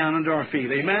enemy down under our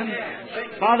feet. Amen.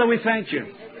 Father, we thank you.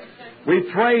 We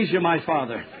praise you, my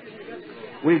Father.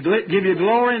 We give you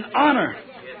glory and honor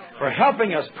for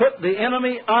helping us put the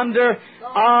enemy under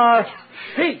our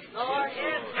feet.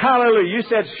 Hallelujah. You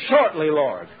said shortly,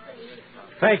 Lord.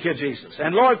 Thank you, Jesus.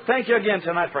 And Lord, thank you again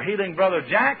tonight for healing Brother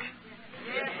Jack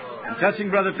and touching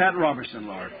Brother Pat Robertson,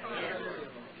 Lord.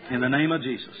 In the name of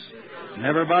Jesus. And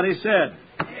everybody said,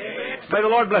 may the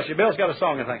Lord bless you. Bill's got a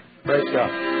song, I think. Praise God.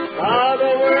 By the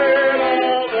word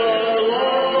of the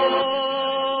Lord,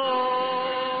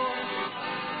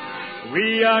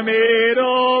 we are made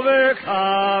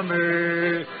overcomers.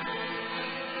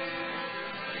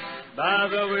 By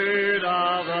the word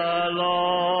of the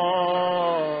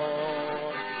Lord,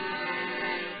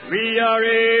 we are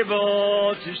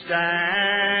able to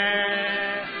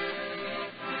stand.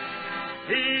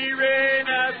 He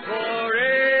reigneth forever,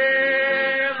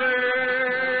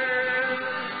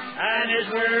 and His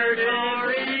word is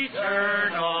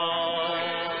eternal.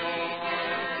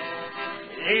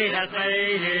 He hath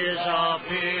made His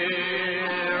appearance,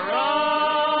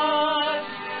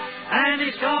 and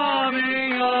He's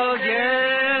coming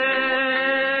again.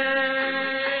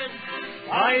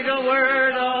 By the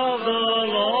word of the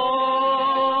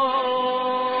Lord,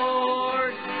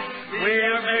 we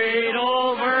are made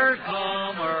overcomers.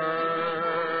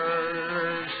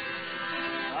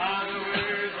 By the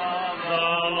word of the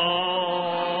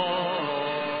Lord,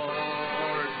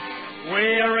 we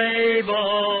are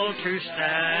able to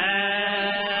stand.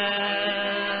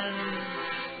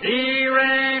 He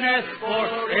reigneth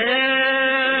forever,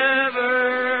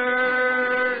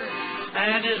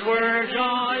 and His words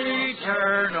are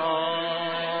eternal.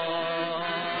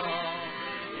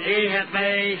 He hath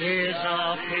made His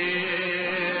appearance,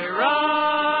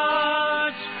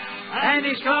 and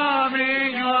He's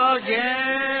coming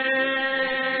again,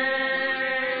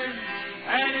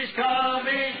 and He's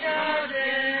coming again,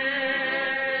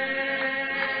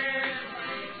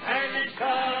 and He's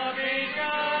coming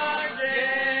again,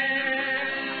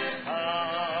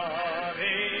 coming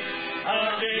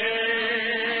again,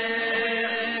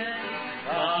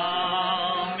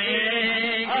 coming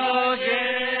again.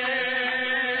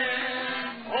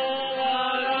 Oh,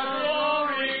 what a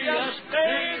glorious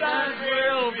day that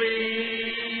will be.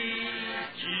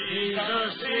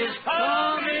 Jesus is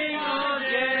coming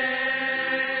again,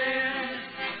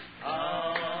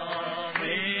 coming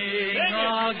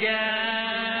again,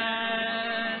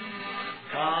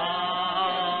 coming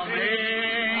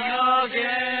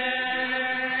again.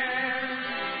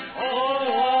 Oh,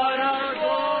 what a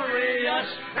glorious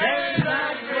day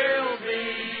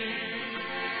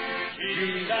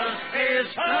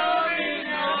is coming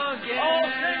again. All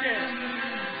sing it.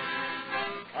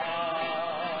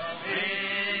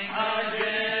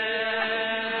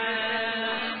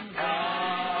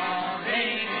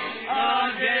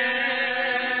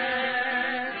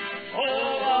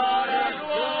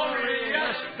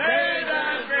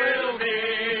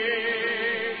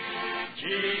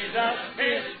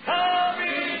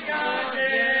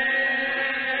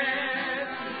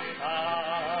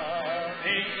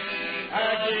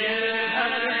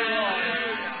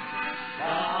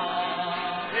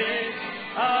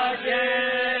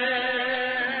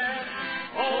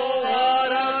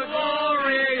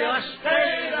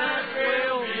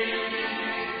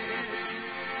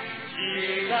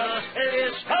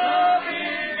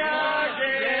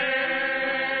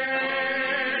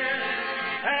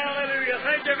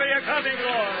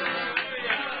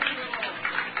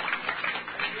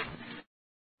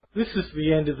 This is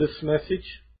the end of this message.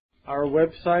 Our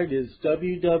website is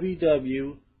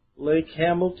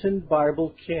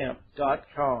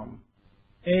www.lakehamiltonbiblecamp.com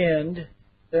and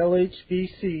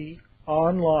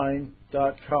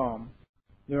lhbconline.com.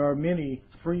 There are many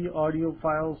free audio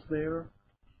files there.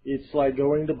 It's like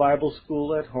going to Bible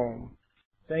school at home.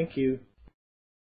 Thank you.